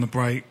hit them on the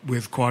break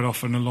with quite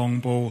often a long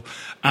ball.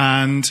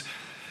 And,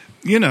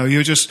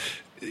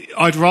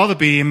 I'd rather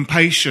be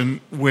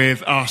impatient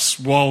with us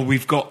while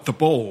we've got the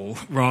ball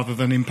rather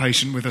than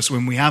impatient with us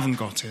when we haven't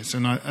got it.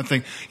 And I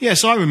think,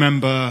 yes, I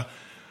remember,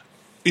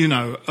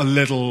 a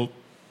little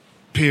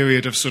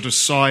period of sort of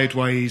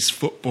sideways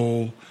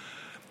football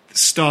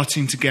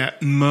starting to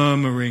get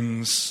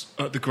murmurings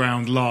at the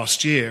ground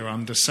last year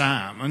under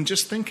Sam, and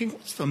just thinking,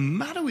 what's the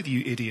matter with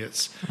you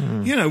idiots?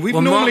 We've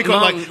normally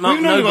got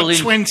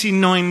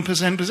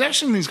 29%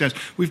 possession in these games.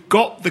 We've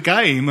got the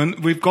game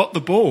and we've got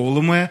the ball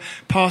and we're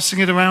passing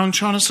it around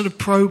trying to sort of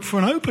probe for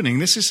an opening.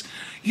 This is,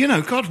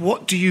 God,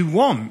 what do you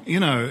want?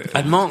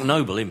 And Mark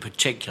Noble in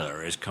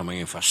particular is coming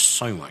in for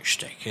so much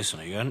stick, isn't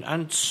he?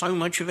 And so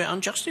much of it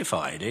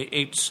unjustified.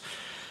 It's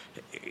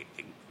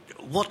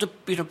what do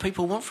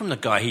people want from the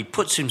guy? He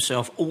puts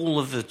himself all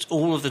of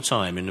the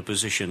time in a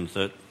position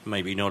that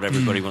maybe not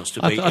everybody wants to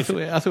be. I thought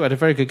he had a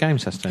very good game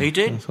Saturday. He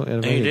did.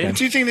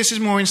 Do you think this is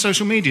more in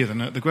social media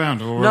than at the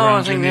ground? Or no,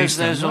 I think there's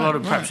a lot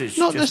of perhaps it's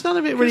there's none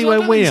of it really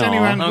where we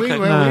are.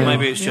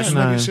 Maybe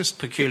it's just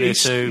peculiar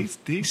to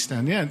the East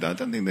Stand. Yeah, I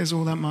don't think there's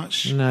all that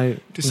much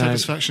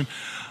dissatisfaction. No.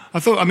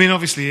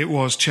 Obviously it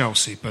was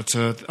Chelsea, but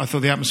I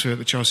thought the atmosphere at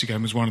the Chelsea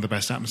game was one of the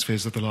best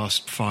atmospheres of the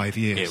last 5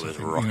 years. It was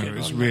rocking. It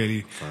was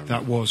really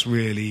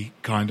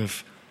kind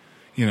of,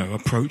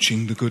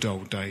 approaching the good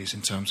old days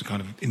in terms of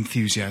kind of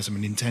enthusiasm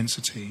and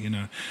intensity.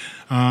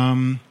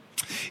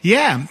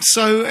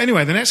 So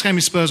anyway, the next game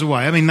is Spurs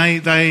away. I mean,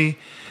 they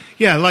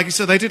like you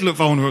said, they did look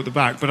vulnerable at the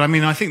back, but I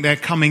mean, I think they're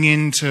coming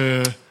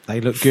into.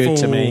 They look good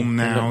to me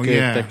now. They look good.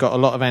 Yeah, they've got a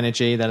lot of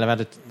energy. They'll have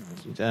had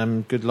a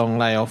good long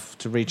layoff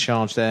to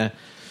recharge their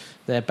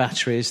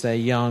batteries. They're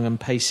young and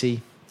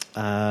pacey,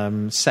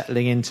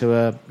 settling into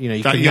a.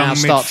 You can now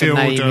start to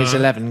name his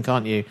 11,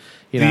 can't you?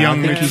 I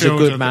think he's a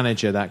good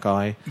manager, that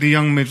guy. The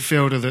young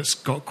midfielder that's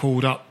got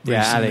called up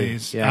recently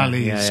is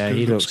Ali.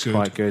 He looks good.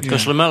 Quite good.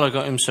 Because Lamella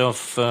got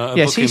himself a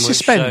yes, booking, he's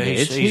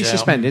suspended. He's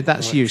suspended.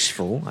 That's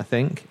useful, I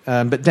think.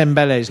 But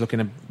Dembele is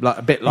looking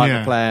a bit like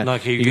the player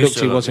like he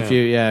was a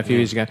few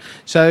years ago.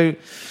 So.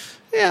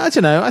 Yeah, I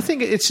don't know. I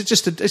think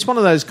it's one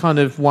of those kind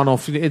of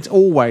one-off. It's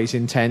always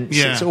intense.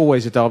 Yeah. It's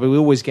always a derby. We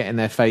always get in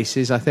their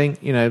faces. I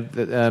think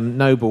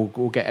Noble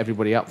will get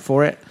everybody up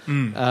for it.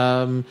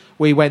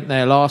 We went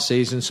there last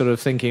season, sort of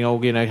thinking,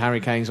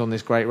 Harry Kane's on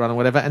this great run or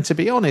whatever. And to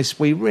be honest,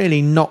 we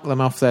really knocked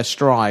them off their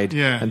stride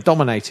and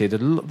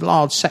dominated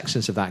large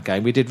sections of that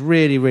game. We did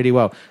really, really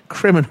well.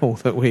 Criminal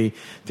that we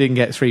didn't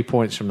get 3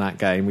 points from that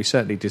game. We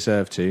certainly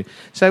deserved to.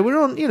 So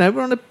we're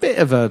on a bit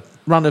of a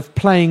run of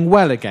playing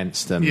well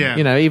against them. Yeah.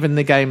 You know, even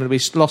the game that we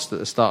lost at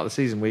the start of the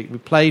season, we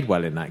played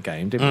well in that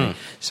game, didn't we?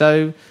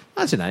 So,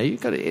 I don't know.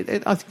 You've got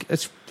I think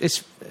it's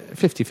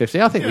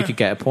 50-50. I think we could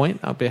get a point.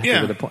 I'll be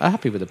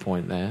happy with a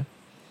point there.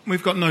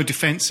 We've got no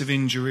defensive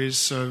injuries,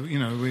 so you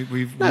know we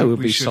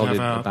should solid have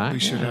our at the back. We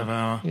should have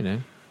our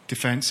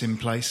defence in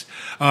place.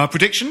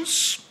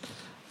 Predictions?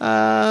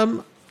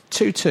 2-2.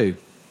 2-2.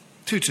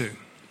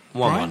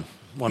 1-1.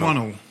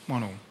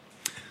 1-1.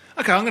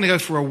 Okay, I'm going to go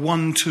for a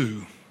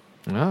 1-2.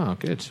 Oh,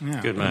 good.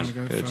 Yeah, good man. I'm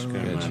going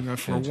to go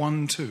for a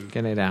 1-2.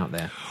 Get it out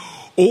there.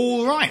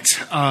 All right,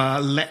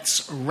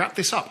 let's wrap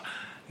this up.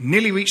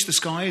 Nearly Reached the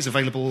Sky is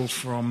available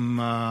from...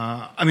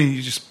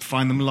 you just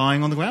find them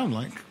lying on the ground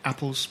like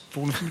apples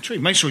falling from a tree.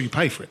 Make sure you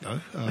pay for it, though.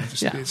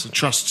 It's a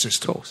trust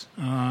system. Of course.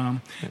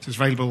 It's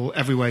available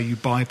everywhere you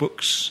buy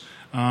books.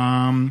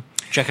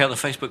 Check out the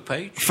Facebook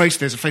page.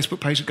 There's a Facebook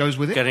page that goes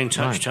with it. Get in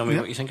touch. Tell me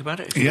what you think about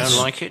it. If you don't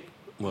like it,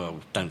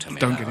 well, don't tell me.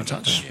 Don't get in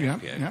touch. Yeah.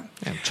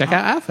 Check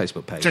out our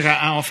Facebook page. Check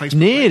out our Facebook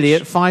Nearly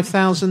page. at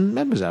 5,000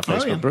 members, our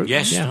Facebook group.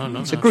 Yes. Yeah.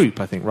 It's a group,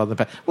 I think, rather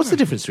than a page. What's the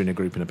difference between a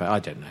group and a page? I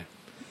don't know.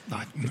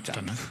 I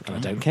don't know. And I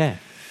don't care.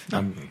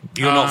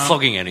 You're not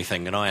flogging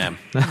anything, and I am.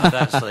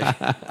 That's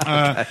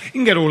you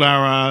can get all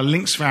our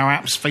links for our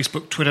apps,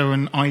 Facebook, Twitter,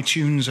 and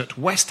iTunes at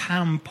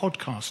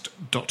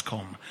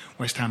westhampodcast.com.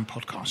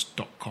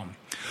 westhampodcast.com.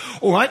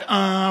 All right,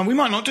 we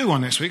might not do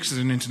one next week because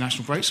there's an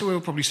international break, so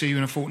we'll probably see you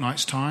in a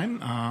fortnight's time.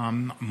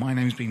 My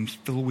name's been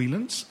Phil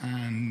Whelans,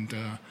 and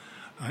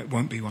it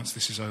won't be once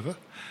this is over.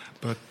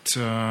 But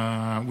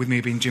with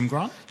me being Jim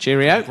Grant.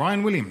 Cheerio.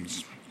 Brian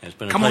Williams. It's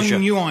been a Come pleasure.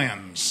 on, you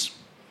irons.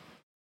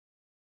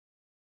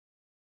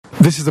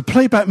 This is a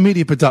Playback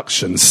Media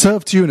production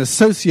served to you in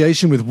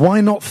association with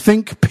Why Not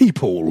Think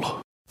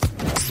People.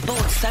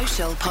 Sports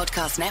Social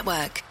Podcast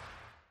Network.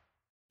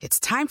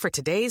 It's time for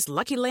today's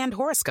Lucky Land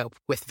horoscope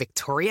with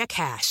Victoria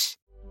Cash.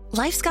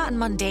 Life's gotten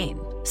mundane,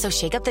 so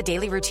shake up the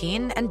daily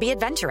routine and be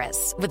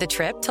adventurous with a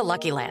trip to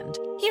Lucky Land.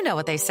 You know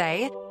what they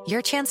say.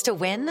 Your chance to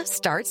win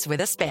starts with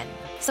a spin.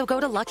 So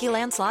go to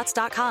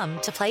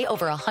LuckyLandSlots.com to play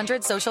over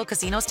 100 social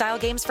casino-style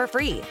games for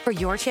free for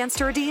your chance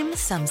to redeem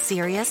some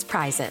serious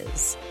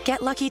prizes.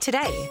 Get lucky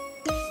today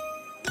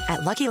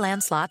at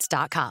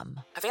LuckyLandSlots.com.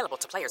 Available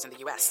to players in the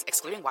U.S.,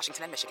 excluding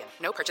Washington and Michigan.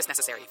 No purchase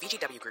necessary.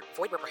 VGW Group.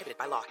 Void where prohibited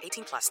by law.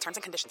 18+. Terms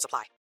and conditions apply.